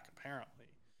their back, apparently.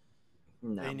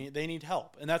 No. They need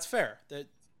help, and that's fair. That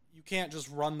you can't just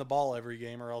run the ball every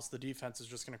game, or else the defense is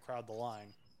just going to crowd the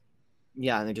line.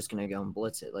 Yeah, and they're just going to go and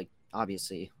blitz it, like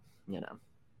obviously,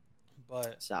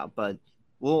 But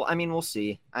well, I mean, we'll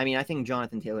see. I mean, I think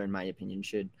Jonathan Taylor, in my opinion,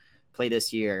 should play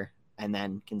this year and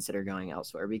then consider going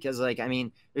elsewhere, because, like, I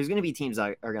mean, there's going to be teams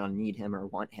that are going to need him or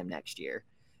want him next year,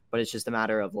 but it's just a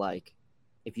matter of like,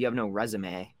 if you have no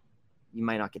resume, you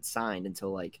might not get signed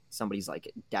until like somebody's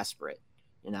like desperate.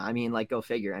 I mean, like, go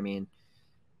figure. I mean,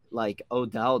 like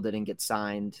Odell didn't get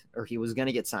signed, or he was going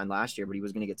to get signed last year, but he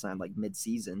was going to get signed like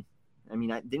mid-season. I mean,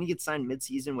 didn't he get signed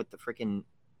mid-season with the freaking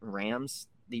Rams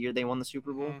the year they won the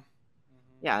Super Bowl? Mm-hmm.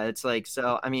 Yeah, it's like,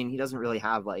 so, I mean, he doesn't really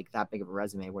have like that big of a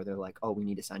resume where they're like, oh, we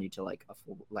need to sign you to like a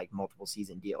full, like multiple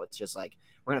season deal. It's just like,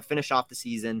 we're going to finish off the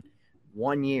season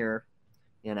 1 year,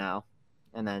 and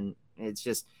then it's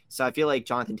just, so I feel like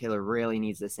Jonathan Taylor really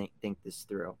needs to think this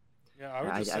through. Yeah, I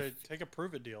would just say take a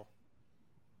prove-it deal.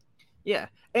 Yeah,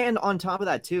 and on top of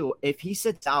that, too, if he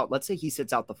sits out, let's say he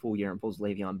sits out the full year and pulls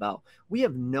Le'Veon Bell, we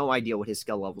have no idea what his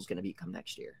skill level is going to become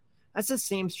next year. That's the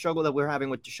same struggle that we're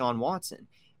having with Deshaun Watson.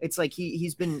 It's like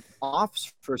he's been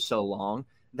off for so long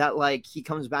that, like, he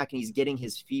comes back and he's getting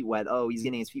his feet wet. Oh, he's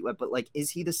getting his feet wet. But, like,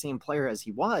 is he the same player as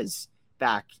he was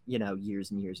back, years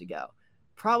and years ago?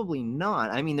 Probably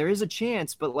not. I mean, there is a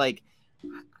chance, but, like,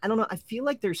 I don't know. I feel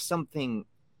like there's something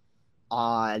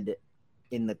odd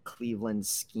in the Cleveland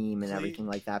scheme and everything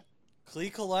like that. Clee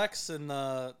collects in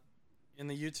the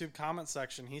YouTube comment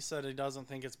section. He said he doesn't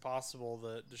think it's possible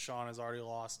that Deshaun has already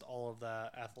lost all of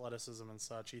that athleticism and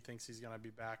such. He thinks he's going to be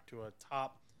back to a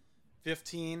top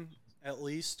 15 at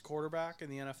least quarterback in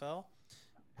the NFL.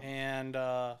 And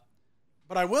but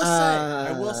I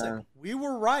will say we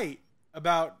were right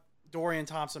about Dorian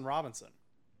Thompson-Robinson.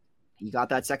 He got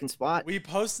that second spot. We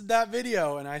posted that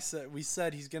video, and we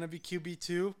said he's going to be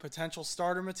QB2, potential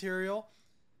starter material.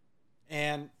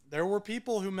 And there were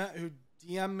people who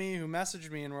DM'd me, who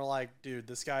messaged me, and were like, dude,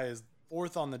 this guy is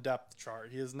 4th on the depth chart.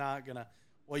 He is not going to.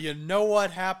 Well, you know what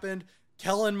happened?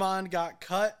 Kellen Mond got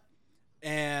cut,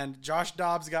 and Josh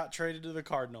Dobbs got traded to the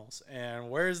Cardinals. And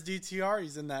where's DTR?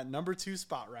 He's in that number 2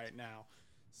 spot right now.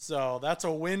 So that's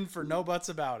a win for no buts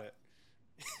about it.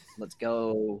 Let's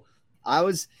go.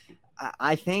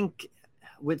 I think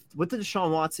with the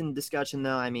Deshaun Watson discussion,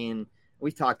 though, I mean,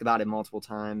 we've talked about it multiple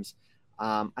times.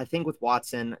 I think with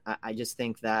Watson, I just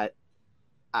think that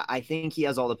I think he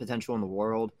has all the potential in the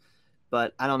world,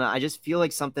 but I don't know. I just feel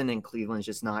like something in Cleveland is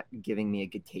just not giving me a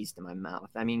good taste in my mouth.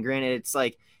 I mean, granted, it's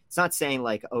like, it's not saying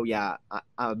like, oh yeah,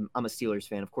 I'm a Steelers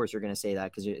fan. Of course you're going to say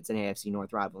that because it's an AFC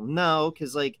North rival. No,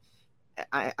 because like,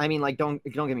 I mean, like, don't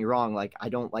get me wrong. Like, I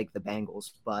don't like the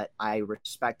Bengals, but I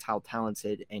respect how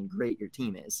talented and great your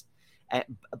team is.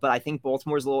 But I think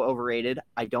Baltimore's a little overrated.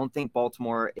 I don't think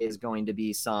Baltimore is going to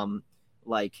be some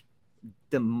like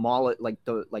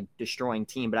destroying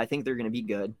team, but I think they're going to be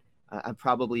good.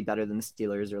 probably better than the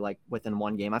Steelers, or like within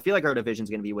one game. I feel like our division is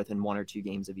going to be within 1 or 2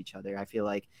 games of each other.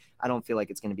 I don't feel like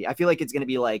it's going to be. I feel like it's going to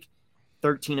be like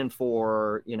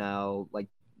 13-4, like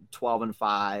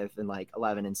 12-5, and like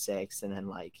 11-6, and then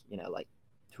like like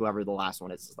whoever the last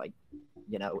one is like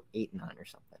 8-9 or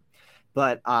something.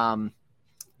 But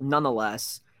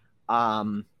nonetheless,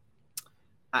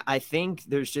 I think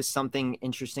there's just something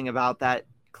interesting about that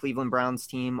Cleveland Browns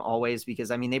team always, because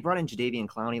I mean they brought in Jadeveon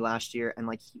Clowney last year, and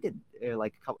like he did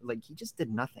he just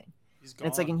did nothing. He's gone.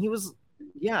 And it's like, and he was,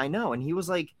 yeah, I know, and he was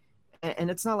like, and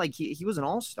it's not like he was an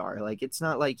all-star. Like it's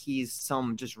not like he's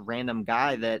some just random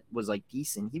guy that was like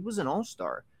decent. He was an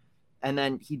all-star, and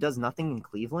then he does nothing in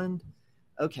Cleveland.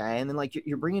 Okay, and then like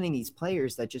you're bringing in these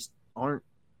players that just aren't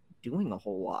doing a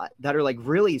whole lot, that are like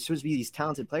really supposed to be these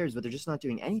talented players, but they're just not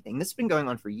doing anything. This has been going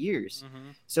on for years.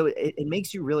 So it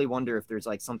makes you really wonder if there's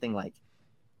like something like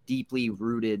deeply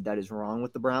rooted that is wrong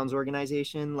with the Browns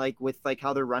organization, like with like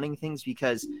how they're running things,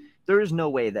 because there is no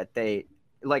way that they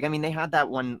like, I mean, they had that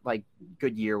one like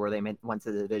good year where they went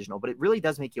to the divisional, but it really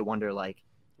does make you wonder like,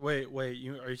 wait, are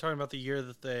you talking about the year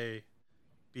that they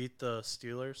beat the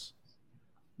Steelers?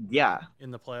 Yeah. In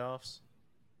the playoffs?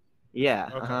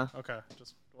 Yeah. Okay.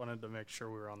 Just wanted to make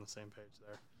sure we were on the same page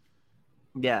there.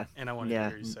 Yeah. And I wanted to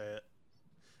hear you say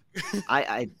it.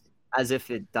 I as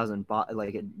if it doesn't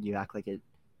you act like it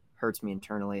hurts me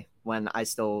internally when I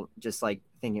still just like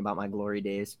thinking about my glory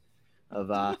days of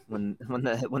when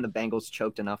the Bengals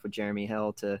choked enough with Jeremy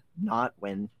Hill to not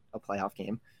win a playoff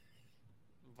game.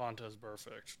 Vontaze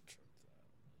Burfict.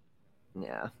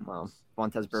 Yeah, well,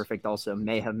 Vontaze Burfict also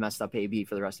may have messed up AB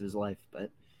for the rest of his life,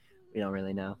 but we don't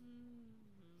really know.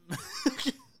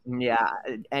 Yeah.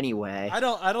 Anyway, I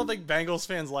don't think Bengals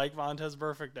fans like Vontaze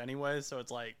Burfict anyway, so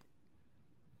it's like,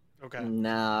 okay.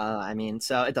 No, I mean,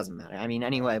 so it doesn't matter. I mean,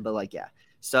 anyway, but like, yeah.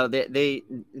 So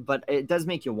but it does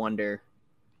make you wonder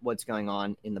what's going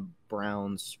on in the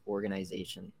Browns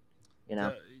organization.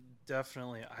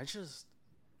 Definitely.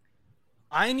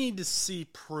 I need to see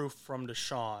proof from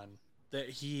Deshaun that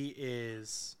he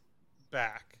is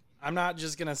back. I'm not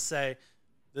just gonna say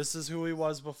this is who he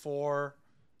was before.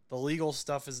 The legal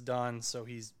stuff is done, so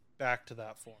he's back to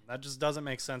that form. That just doesn't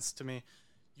make sense to me.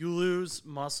 You lose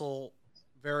muscle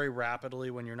very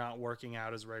rapidly when you're not working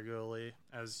out as regularly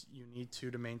as you need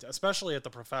to maintain, especially at the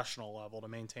professional level, to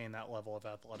maintain that level of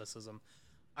athleticism.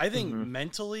 I think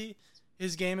mentally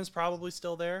his game is probably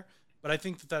still there, but I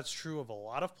think that that's true of a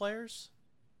lot of players.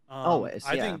 Always,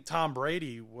 I think Tom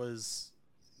Brady was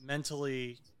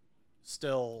mentally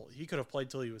still, he could have played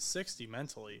till he was 60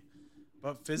 mentally,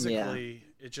 but physically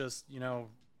it just,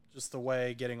 just the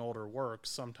way getting older works,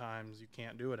 sometimes you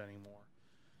can't do it anymore.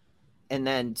 And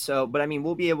then, but I mean,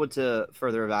 we'll be able to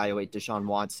further evaluate Deshaun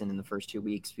Watson in the first 2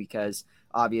 weeks, because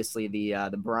obviously the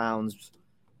Browns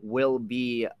will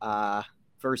be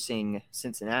versing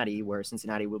Cincinnati, where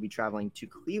Cincinnati will be traveling to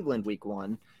Cleveland week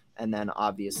 1. And then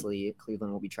obviously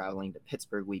Cleveland will be traveling to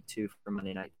Pittsburgh week 2 for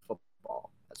Monday Night Football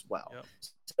as well. Yep.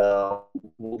 So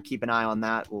we'll keep an eye on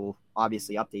that. We'll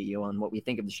obviously update you on what we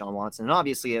think of Deshaun Watson. And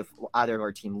obviously if either of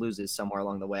our team loses somewhere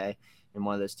along the way in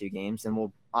one of those 2 games, then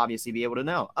we'll obviously be able to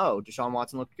know, oh, Deshaun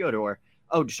Watson looked good, or,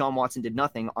 oh, Deshaun Watson did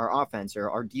nothing. Our offense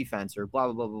or our defense or blah,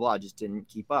 blah, blah, blah, blah just didn't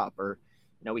keep up, or,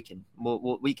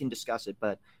 we can discuss it.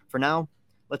 But for now,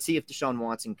 let's see if Deshaun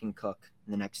Watson can cook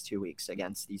in the next 2 weeks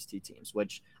against these 2 teams,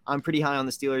 which I'm pretty high on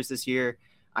the Steelers this year.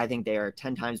 I think they are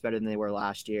 10 times better than they were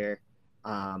last year.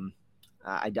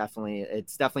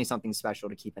 It's definitely something special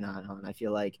to keep an eye on. I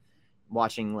feel like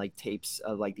watching like tapes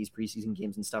of like these preseason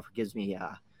games and stuff gives me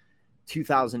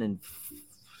 2000 and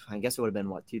I guess it would have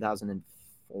been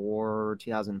 2004,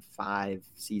 2005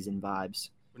 season vibes.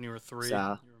 When you were 3,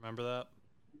 you remember that?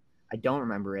 I don't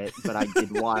remember it, but I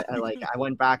did watch. I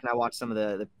went back and I watched some of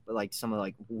the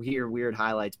weird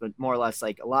highlights, but more or less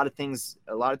like a lot of things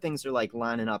are like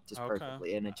lining up just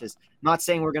perfectly. And it just, I'm not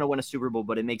saying we're gonna win a Super Bowl,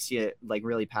 but it makes you like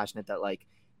really passionate that like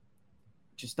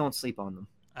just don't sleep on them.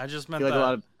 I just meant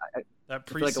that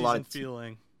preseason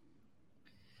feeling.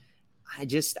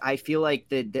 I feel like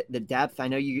the depth. I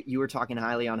know you were talking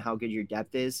highly on how good your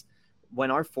depth is. When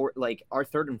our 3rd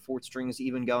and 4th strings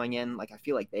even going in, like I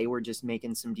feel like they were just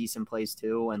making some decent plays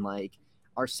too, and like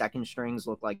our 2nd strings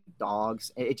look like dogs.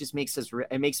 It just makes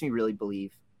it makes me really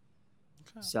believe.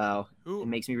 Okay. So it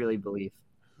makes me really believe.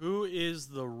 Who is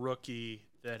the rookie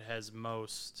that has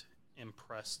most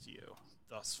impressed you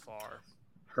thus far?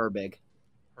 Herbig.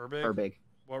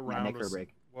 What round? Nick Herbig.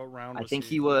 What round? I think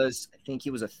he was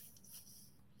a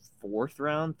 4th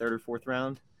round, 3rd or 4th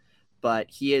round, but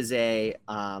he is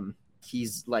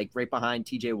he's like right behind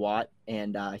TJ Watt,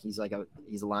 and he's a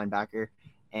linebacker,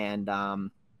 and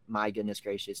my goodness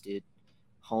gracious, dude.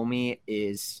 Homie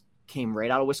came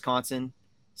right out of Wisconsin,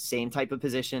 same type of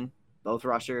position, both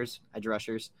rushers, edge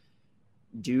rushers.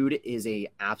 Dude is a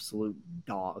absolute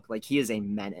dog. Like, he is a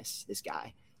menace, this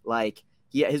guy. Like,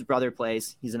 his brother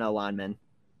plays. He's an O-lineman.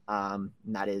 And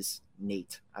that is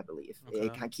Nate, I believe.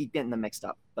 Okay. I keep getting them mixed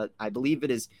up, but I believe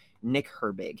it is Nick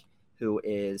Herbig, who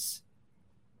is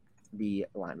the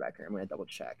linebacker. I'm going to double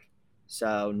check.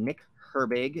 So Nick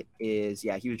Herbig is,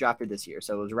 he was drafted this year.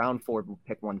 So it was round 4,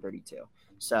 pick 132.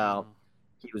 So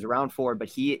he was round 4, but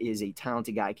he is a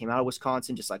talented guy. Came out of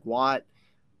Wisconsin, just like Watt.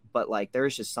 But like,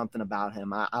 there's just something about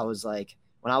him. I was like,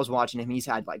 when I was watching him, he's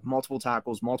had like multiple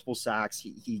tackles, multiple sacks.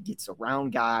 He gets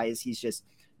around guys. He's just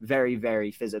very,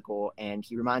 very physical. And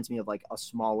he reminds me of like a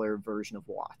smaller version of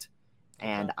Watt.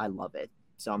 And I love it.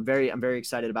 So I'm very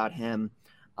excited about him.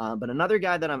 But another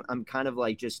guy that I'm kind of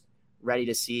like just ready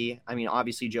to see. I mean,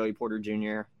 obviously Joey Porter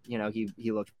Jr., you know,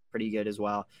 he looked pretty good as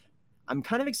well. I'm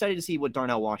kind of excited to see what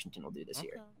Darnell Washington will do this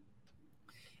year.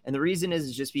 And the reason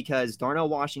is just because Darnell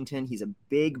Washington, he's a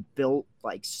big built,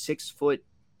 like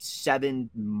 6'7"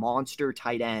 monster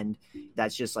tight end.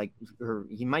 That's just like, or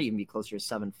he might even be closer to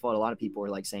 7 foot. A lot of people are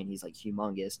like saying he's like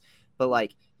humongous, but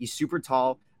like, he's super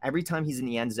tall. Every time he's in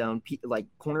the end zone, like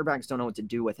cornerbacks don't know what to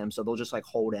do with him. So they'll just like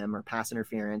hold him or pass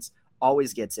interference.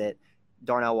 Always gets it.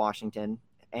 Darnell Washington.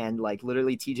 And like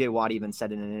literally TJ Watt even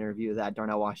said in an interview that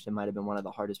Darnell Washington might've been one of the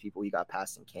hardest people he got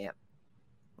past in camp.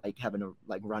 Like having to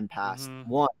like run past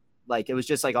one, like it was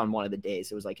just like on one of the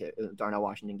days, it was like Darnell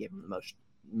Washington gave him the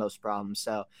most problems.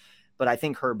 So, but I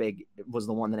think Herbig was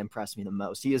the one that impressed me the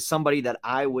most. He is somebody that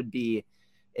I would be,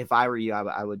 if I were you,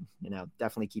 I would, you know,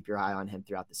 definitely keep your eye on him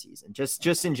throughout the season.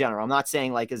 Just in general. I'm not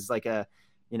saying like as like a,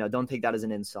 you know, don't take that as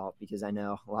an insult, because I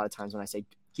know a lot of times when I say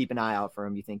keep an eye out for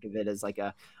him, you think of it as like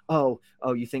a, oh,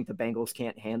 you think the Bengals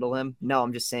can't handle him? No,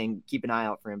 I'm just saying keep an eye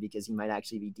out for him because he might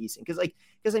actually be decent.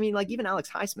 Because I mean, like even Alex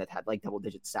Highsmith had like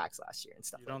double-digit sacks last year and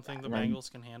stuff. You don't like think that. the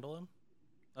Bengals can handle him?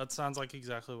 That sounds like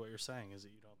exactly what you're saying. Is that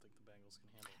you don't think the Bengals can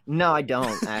handle him? No, I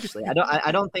don't actually.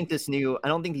 I don't think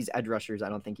these edge rushers, I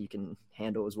don't think you can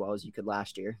handle as well as you could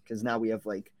last year, because now we have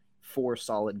like 4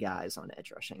 solid guys on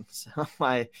edge rushing. So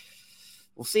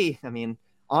we'll see. I mean,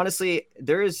 honestly,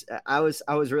 I was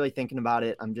really thinking about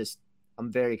it. I'm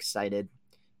very excited,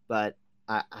 but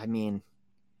I mean,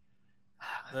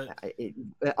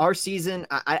 our season,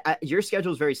 your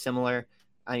schedule is very similar.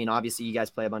 I mean, obviously you guys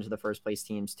play a bunch of the first place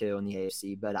teams too in the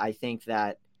AFC, but I think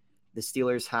that the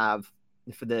Steelers have,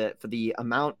 for the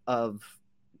amount of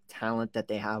talent that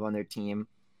they have on their team,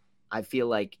 I feel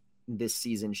like this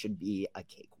season should be a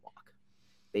cakewalk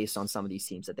based on some of these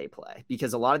teams that they play,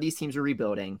 because a lot of these teams are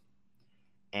rebuilding.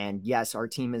 And yes, our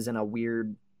team is in a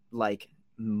weird like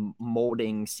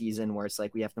molding season where it's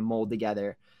like we have to mold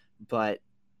together, but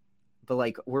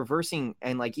like we're versing,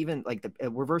 and like even like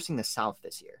we're versing the South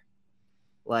this year.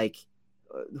 Like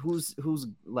who's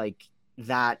like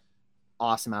that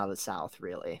awesome out of the South,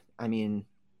 really? I mean,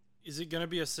 is it going to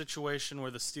be a situation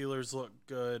where the Steelers look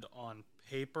good on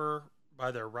paper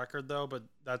by their record though, but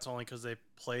that's only because they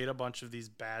played a bunch of these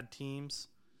bad teams?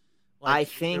 Like, I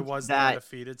think it was that the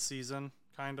undefeated season,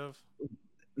 kind of.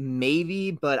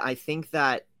 Maybe, but I think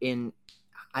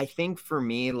for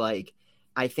me, like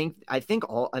I think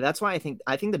all, that's why I think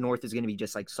the North is going to be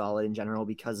just like solid in general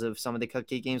because of some of the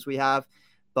cupcake games we have,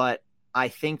 but I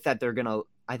think that they're gonna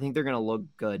look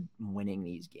good winning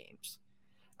these games.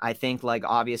 I think like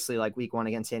obviously like week 1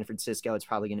 against San Francisco, it's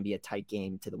probably going to be a tight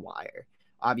game to the wire.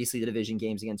 Obviously the division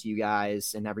games against you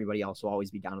guys and everybody else will always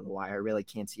be down to the wire. I really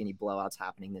can't see any blowouts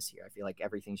happening this year. I feel like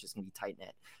everything's just going to be tight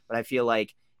knit, but I feel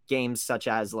like games such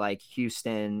as like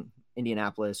Houston,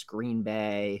 Indianapolis, Green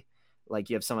Bay, like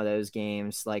you have some of those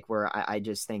games like where I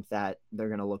just think that they're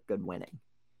going to look good winning.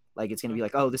 Like it's going to be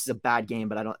like, oh, this is a bad game,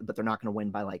 but they're not going to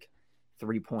win by like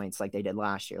 3 points like they did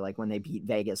last year. Like when they beat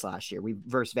Vegas last year, we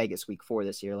versed Vegas week 4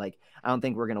 this year. Like I don't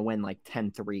think we're going to win like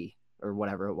 10-3 or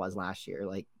whatever it was last year.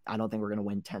 Like I don't think we're going to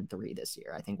win 10-3 this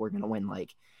year. I think we're going to win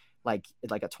like a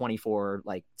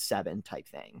 24-7 type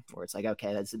thing where it's like,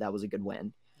 okay, that was a good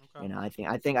win. Okay. You know, I think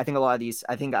a lot of these,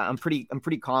 I think I'm pretty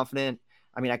confident.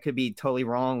 I mean, I could be totally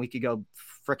wrong. We could go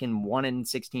freaking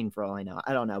 1-16 for all I know.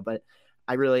 I don't know, but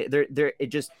I really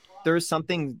there's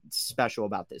something special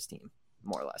about this team,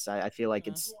 more or less. I feel like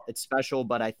it's special,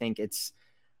 but I think it's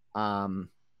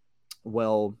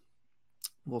we'll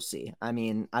see. I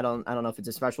mean, I don't know if it's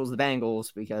as special as the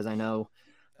Bengals, because I know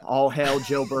all hail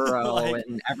Joe Burrow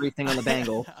and everything on the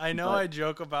Bengals. I know, but I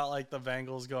joke about like the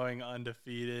Bengals going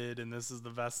undefeated and this is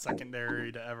the best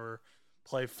secondary to ever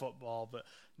play football, but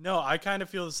no, I kind of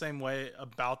feel the same way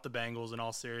about the Bengals in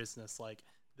all seriousness. Like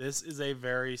this is a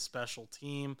very special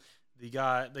team.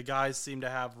 The guys seem to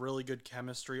have really good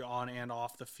chemistry on and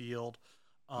off the field.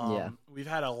 We've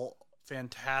had a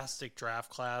fantastic draft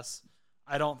class.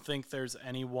 I don't think there's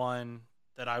anyone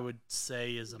that I would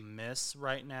say is a miss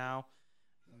right now.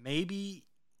 Maybe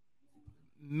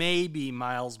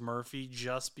Miles Murphy,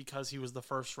 just because he was the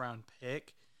first round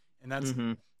pick. And that's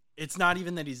it's not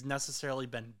even that he's necessarily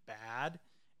been bad.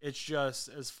 It's just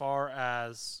as far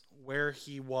as where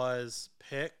he was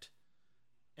picked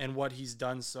and what he's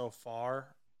done so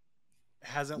far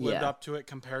hasn't lived up to it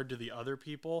compared to the other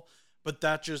people. But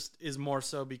that just is more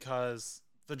so because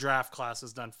the draft class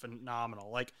has done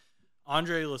phenomenal. Like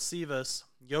Andre Lascivas,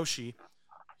 Yoshi,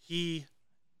 he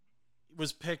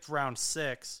was picked round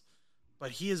 6,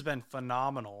 but he has been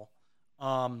phenomenal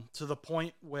to the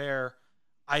point where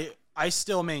I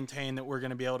still maintain that we're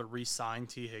going to be able to re-sign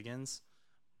T. Higgins.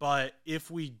 But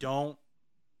if we don't,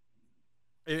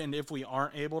 and if we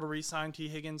aren't able to re-sign T.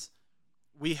 Higgins,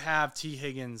 we have T.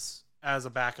 Higgins as a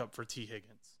backup for T.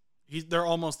 Higgins. They're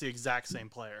almost the exact same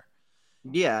player.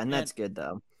 Yeah, and that's good,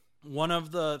 though. One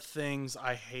of the things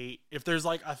I hate, if there's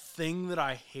like a thing that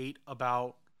I hate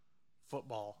about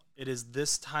football, it is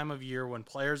this time of year when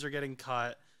players are getting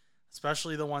cut,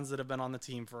 especially the ones that have been on the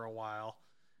team for a while,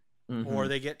 or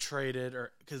they get traded,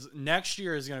 or because next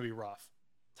year is going to be rough.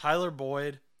 Tyler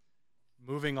Boyd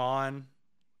moving on,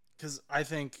 because I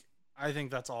think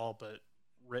that's all but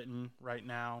written right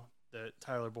now that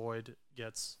Tyler Boyd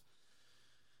gets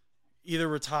either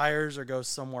retires or goes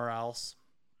somewhere else.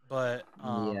 But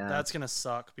that's going to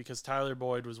suck because Tyler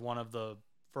Boyd was one of the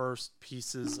first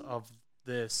pieces of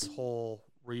this whole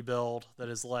rebuild that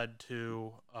has led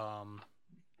to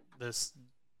this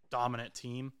dominant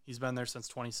team. He's been there since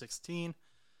 2016.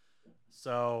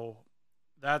 So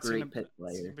that's going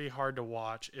to be hard to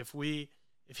watch. If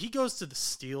he goes to the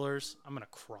Steelers, I'm going to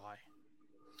cry.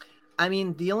 I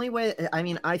mean, the only way,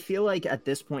 I feel like at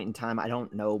this point in time, I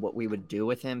don't know what we would do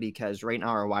with him because right now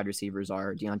our wide receivers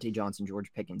are Deontay Johnson,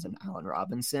 George Pickens, and Allen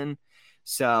Robinson.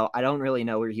 So I don't really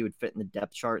know where he would fit in the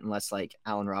depth chart unless like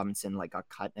Allen Robinson like got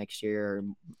cut next year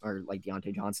or like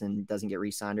Deontay Johnson doesn't get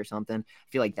re-signed or something. I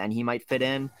feel like then he might fit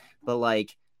in, but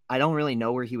like I don't really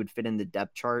know where he would fit in the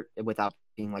depth chart without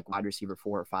being like wide receiver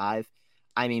 4 or 5.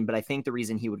 I mean, but I think the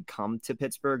reason he would come to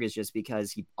Pittsburgh is just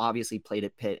because he obviously played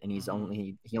at Pitt and he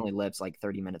only lives like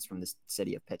 30 minutes from the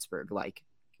city of Pittsburgh. Like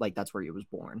that's where he was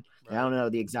born. Right. I don't know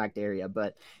the exact area,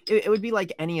 but it would be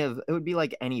like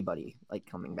anybody like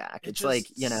coming back. It's like,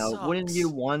 sucks. wouldn't you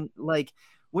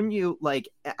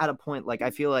at a point, like,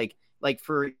 I feel like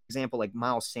for example, like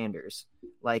Miles Sanders,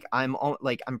 like I'm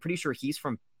pretty sure he's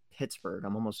from Pittsburgh.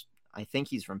 I think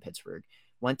he's from Pittsburgh.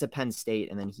 Went to Penn State,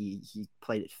 and then he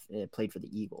played for the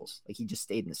Eagles. Like, he just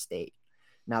stayed in the state.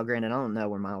 Now, granted, I don't know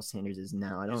where Miles Sanders is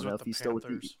now. I don't know if he's still with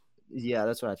the – yeah,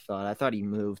 that's what I thought. I thought he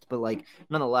moved. But, like,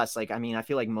 nonetheless, like, I mean, I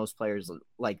feel like most players,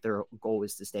 like, their goal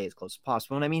is to stay as close as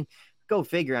possible. And, I mean, go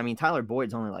figure. I mean, Tyler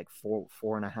Boyd's only, like,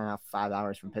 4.5, 5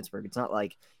 hours from Pittsburgh. It's not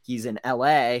like he's in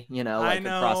L.A.,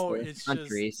 across the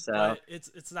country. So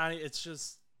it's not – it's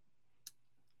just –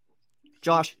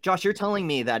 Josh, you're telling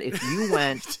me that if you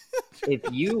went –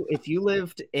 if you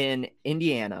lived in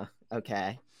Indiana,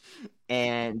 okay,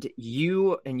 and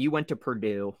you went to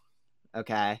Purdue,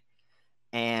 okay,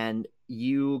 and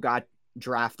you got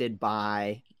drafted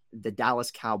by the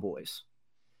Dallas Cowboys,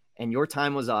 and your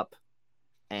time was up,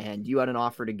 and you had an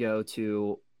offer to go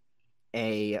to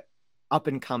a up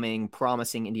and coming,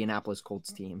 promising Indianapolis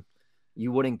Colts team,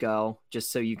 you wouldn't go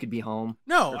just so you could be home?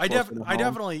 No, I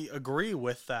definitely agree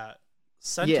with that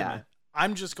sentiment. Yeah.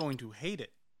 I'm just going to hate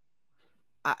it.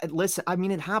 Listen, I mean,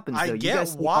 it happens. Though. I get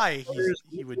why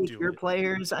he would do your it.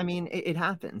 Players, I mean, it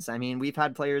happens. I mean, we've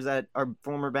had players that are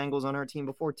former Bengals on our team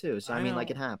before too. So I mean, like,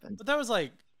 it happens. But that was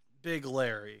like Big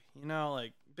Larry,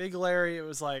 like Big Larry. It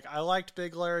was like I liked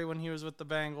Big Larry when he was with the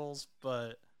Bengals,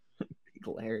 but Big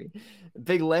Larry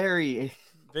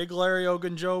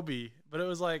Ogunjobi. But it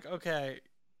was like, okay,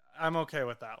 I'm okay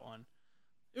with that one.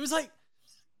 It was like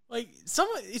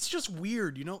it's just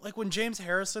weird, like when James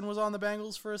Harrison was on the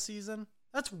Bengals for a season.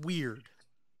 That's weird.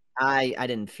 I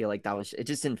didn't feel like that was. It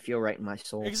just didn't feel right in my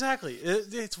soul. Exactly.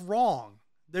 It's wrong.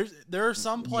 There are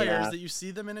some players that you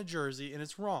see them in a jersey and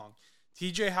it's wrong.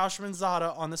 TJ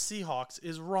Houshmandzadeh on the Seahawks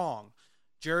is wrong.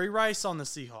 Jerry Rice on the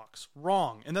Seahawks,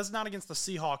 wrong. And that's not against the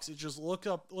Seahawks. It just look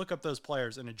up those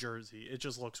players in a jersey. It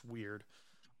just looks weird.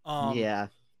 Yeah.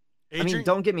 I mean,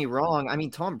 don't get me wrong. I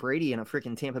mean, Tom Brady in a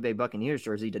freaking Tampa Bay Buccaneers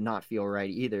jersey did not feel right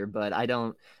either. But I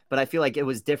feel like it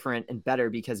was different and better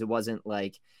because it wasn't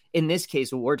like, in this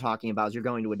case, what we're talking about is you're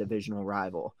going to a divisional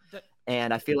rival.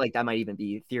 And I feel like that might even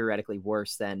be theoretically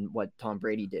worse than what Tom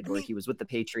Brady did, where he was with the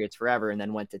Patriots forever and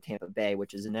then went to Tampa Bay,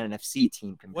 which is an NFC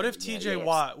team. What if TJ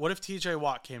Watt? What if TJ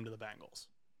Watt came to the Bengals?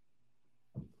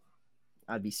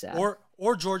 I'd be sad.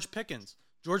 Or George Pickens.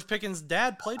 George Pickens'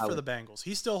 dad played for the Bengals.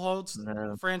 He still holds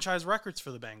franchise records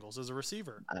for the Bengals as a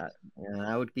receiver. Yeah,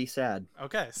 I would be sad.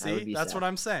 Okay, see, that's what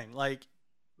I'm saying. Like,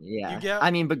 yeah,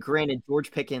 I mean, but granted, George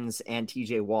Pickens and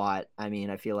TJ Watt, I mean,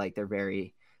 I feel like they're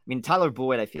very. I mean, Tyler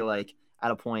Boyd, I feel like at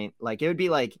a point, like it would be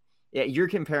like, yeah, you're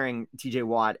comparing TJ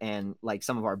Watt and like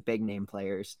some of our big name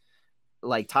players.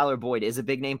 Like Tyler Boyd is a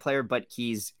big name player, but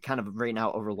he's kind of right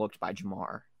now overlooked by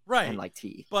Jamar. Right. And like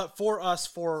T. But for us,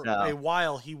 a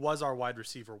while, he was our wide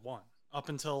receiver 1 up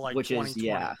until like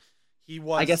 2020. He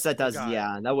was. I guess that does.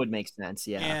 Yeah, that would make sense.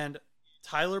 Yeah. And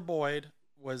Tyler Boyd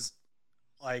was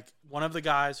like one of the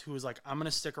guys who was like, I'm going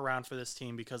to stick around for this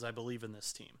team because I believe in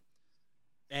this team.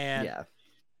 And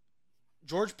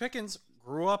George Pickens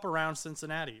grew up around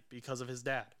Cincinnati because of his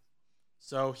dad.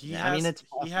 So he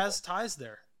has ties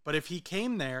there. But if he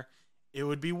came there, it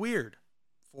would be weird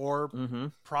for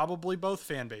probably both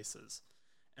fan bases.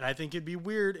 And I think it'd be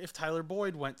weird if Tyler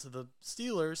Boyd went to the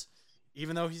Steelers,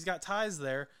 even though he's got ties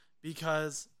there,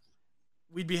 because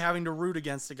we'd be having to root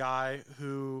against a guy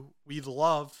who we've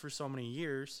loved for so many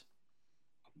years.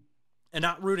 And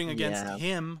not rooting against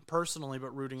him personally,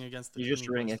 but rooting against the team. You're just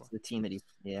rooting against the team that he's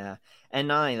And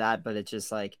not only that, but it's just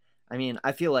like, I mean,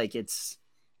 I feel like it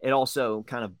also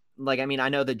kind of like, I mean, I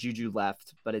know that Juju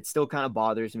left, but it still kind of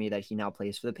bothers me that he now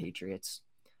plays for the Patriots.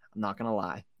 I'm not going to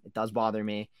lie. It does bother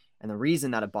me. And the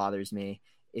reason that it bothers me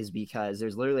is because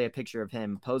there's literally a picture of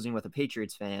him posing with a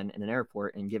Patriots fan in an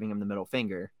airport and giving him the middle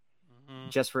finger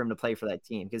just for him to play for that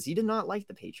team, because he did not like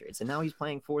the Patriots and now he's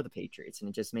playing for the Patriots. And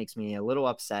it just makes me a little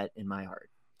upset in my heart.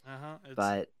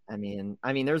 But I mean,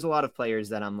 there's a lot of players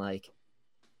that I'm like,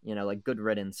 you know, like good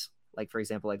riddance. Like, for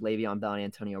example, like Le'Veon Bell and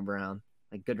Antonio Brown,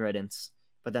 like good riddance.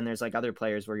 But then there's like other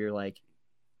players where you're like,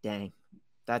 dang,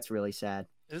 that's really sad.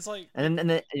 It's like, and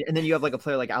then you have like a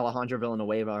player like Alejandro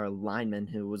Villanueva, or a lineman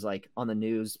who was like on the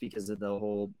news because of the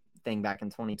whole thing back in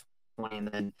 2020. And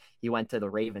then he went to the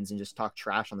Ravens and just talked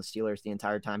trash on the Steelers the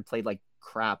entire time, played like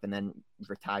crap, and then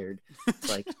retired. It's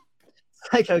like,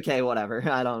 okay, whatever.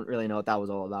 I don't really know what that was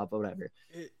all about, but whatever.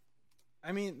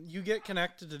 I mean, you get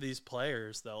connected to these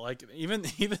players though. Like even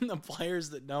the players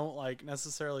that don't like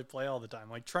necessarily play all the time,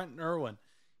 like Trent Irwin.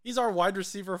 He's our wide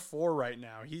receiver 4 right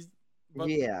now.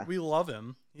 We love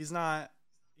him. He's not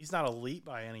elite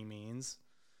by any means.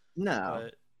 No.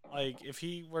 But like if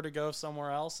he were to go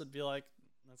somewhere else, it'd be like,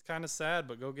 that's kind of sad,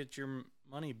 but go get your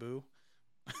money, boo.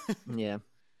 Yeah.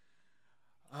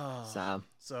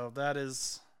 So that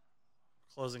is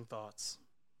closing thoughts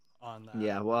on that.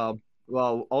 Yeah, well,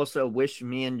 also wish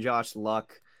me and Josh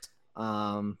luck.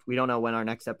 We don't know when our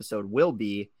next episode will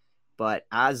be, but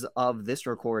as of this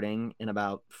recording, in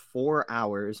about 4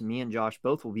 hours, me and Josh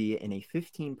both will be in a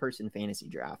 15-person fantasy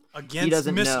draft. Against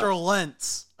Mr.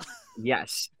 Lentz.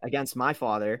 Yes, against my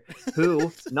father,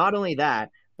 who, not only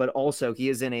that, but also he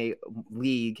is in a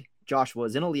league. Josh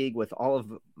was in a league with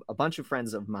a bunch of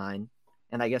friends of mine,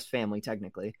 and I guess family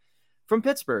technically, from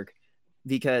Pittsburgh,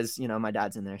 because, you know, my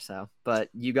dad's in there. So, but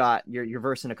you're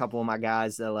versing a couple of my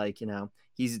guys that, like, you know,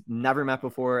 he's never met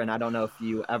before, and I don't know if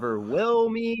you ever will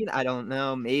meet. I don't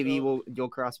know. Maybe you'll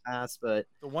cross paths, but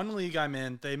the one league I'm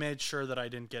in, they made sure that I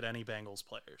didn't get any Bengals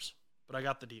players, but I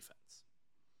got the defense.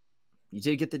 You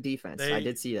did get the defense. I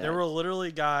did see that. There were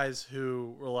literally guys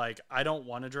who were like, I don't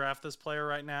want to draft this player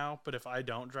right now, but if I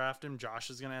don't draft him, Josh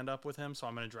is going to end up with him, so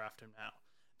I'm going to draft him now.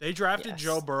 They drafted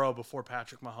Joe Burrow before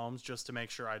Patrick Mahomes just to make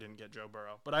sure I didn't get Joe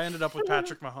Burrow. But I ended up with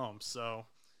Patrick Mahomes, so.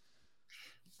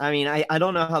 I mean, I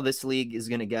don't know how this league is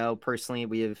going to go. Personally,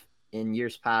 we have, in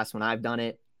years past when I've done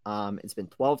it, it's been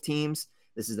 12 teams.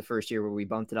 This is the first year where we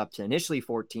bumped it up to initially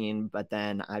 14, but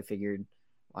then I figured,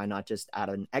 why not just add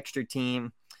an extra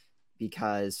team?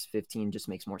 Because 15 just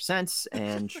makes more sense.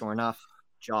 And sure enough,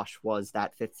 Josh was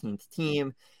that 15th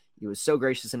team. He was so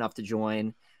gracious enough to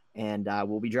join, and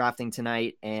we'll be drafting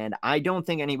tonight. And I don't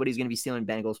think anybody's going to be stealing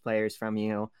Bengals players from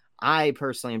you. I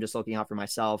personally am just looking out for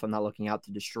myself. I'm not looking out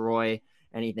to destroy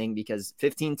anything, because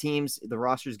 15 teams, the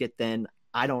rosters get thin.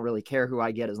 I don't really care who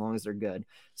I get as long as they're good.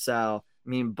 So, I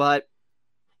mean, but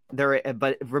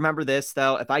remember this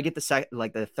though, if I get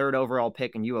the third overall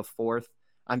pick and you have 4th,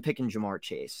 I'm picking Jamar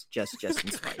Chase, just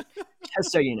in spite.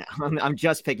 Just so you know, I'm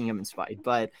just picking him in spite.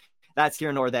 But that's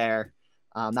here nor there.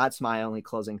 That's my only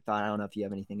closing thought. I don't know if you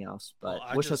have anything else, but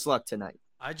wish us luck tonight.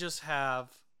 I just have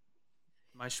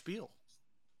my spiel.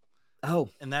 Oh,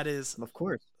 and that is, of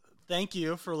course. Thank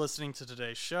you for listening to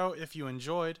today's show. If you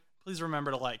enjoyed, please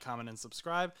remember to like, comment, and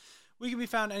subscribe. We can be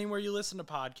found anywhere you listen to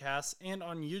podcasts and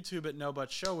on YouTube at No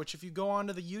But Show, which if you go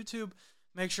onto the YouTube,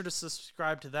 make sure to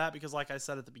subscribe to that because like I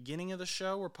said at the beginning of the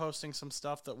show, we're posting some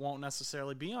stuff that won't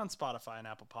necessarily be on Spotify and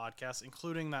Apple Podcasts,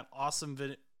 including that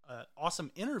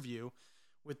awesome interview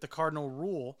with the Cardinal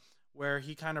Rule, where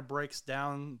he kind of breaks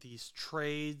down these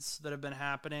trades that have been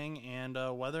happening and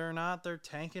whether or not they're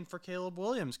tanking for Caleb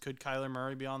Williams. Could Kyler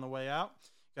Murray be on the way out?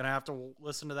 Going to have to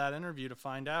listen to that interview to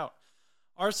find out.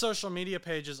 Our social media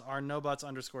pages are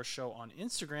NoButts_show on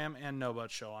Instagram and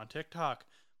NoButtsShow on TikTok.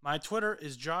 My Twitter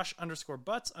is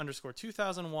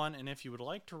Josh_Butts_2001, and if you would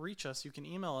like to reach us, you can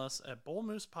email us at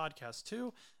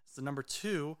bullmoosepodcast2, it's the number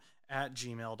 2, at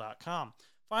gmail.com.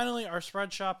 Finally, our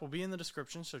spread shop will be in the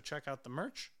description, so check out the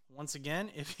merch. Once again,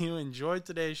 if you enjoyed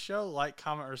today's show, like,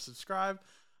 comment, or subscribe.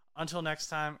 Until next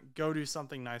time, go do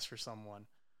something nice for someone.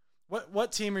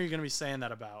 What team are you going to be saying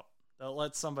that about? That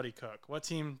let somebody cook. What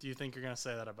team do you think you're going to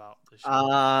say that about this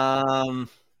year?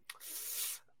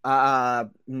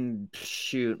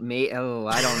 Shoot, me. Oh,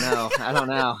 I don't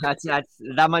know.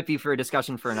 That might be for a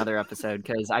discussion for another episode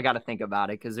because I got to think about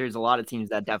it because there's a lot of teams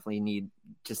that definitely need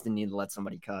to let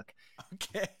somebody cook.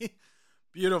 Okay,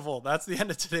 beautiful. That's the end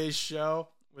of today's show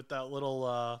with that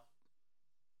little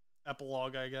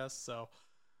epilogue, I guess. So,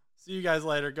 see you guys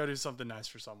later. Go do something nice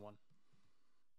for someone.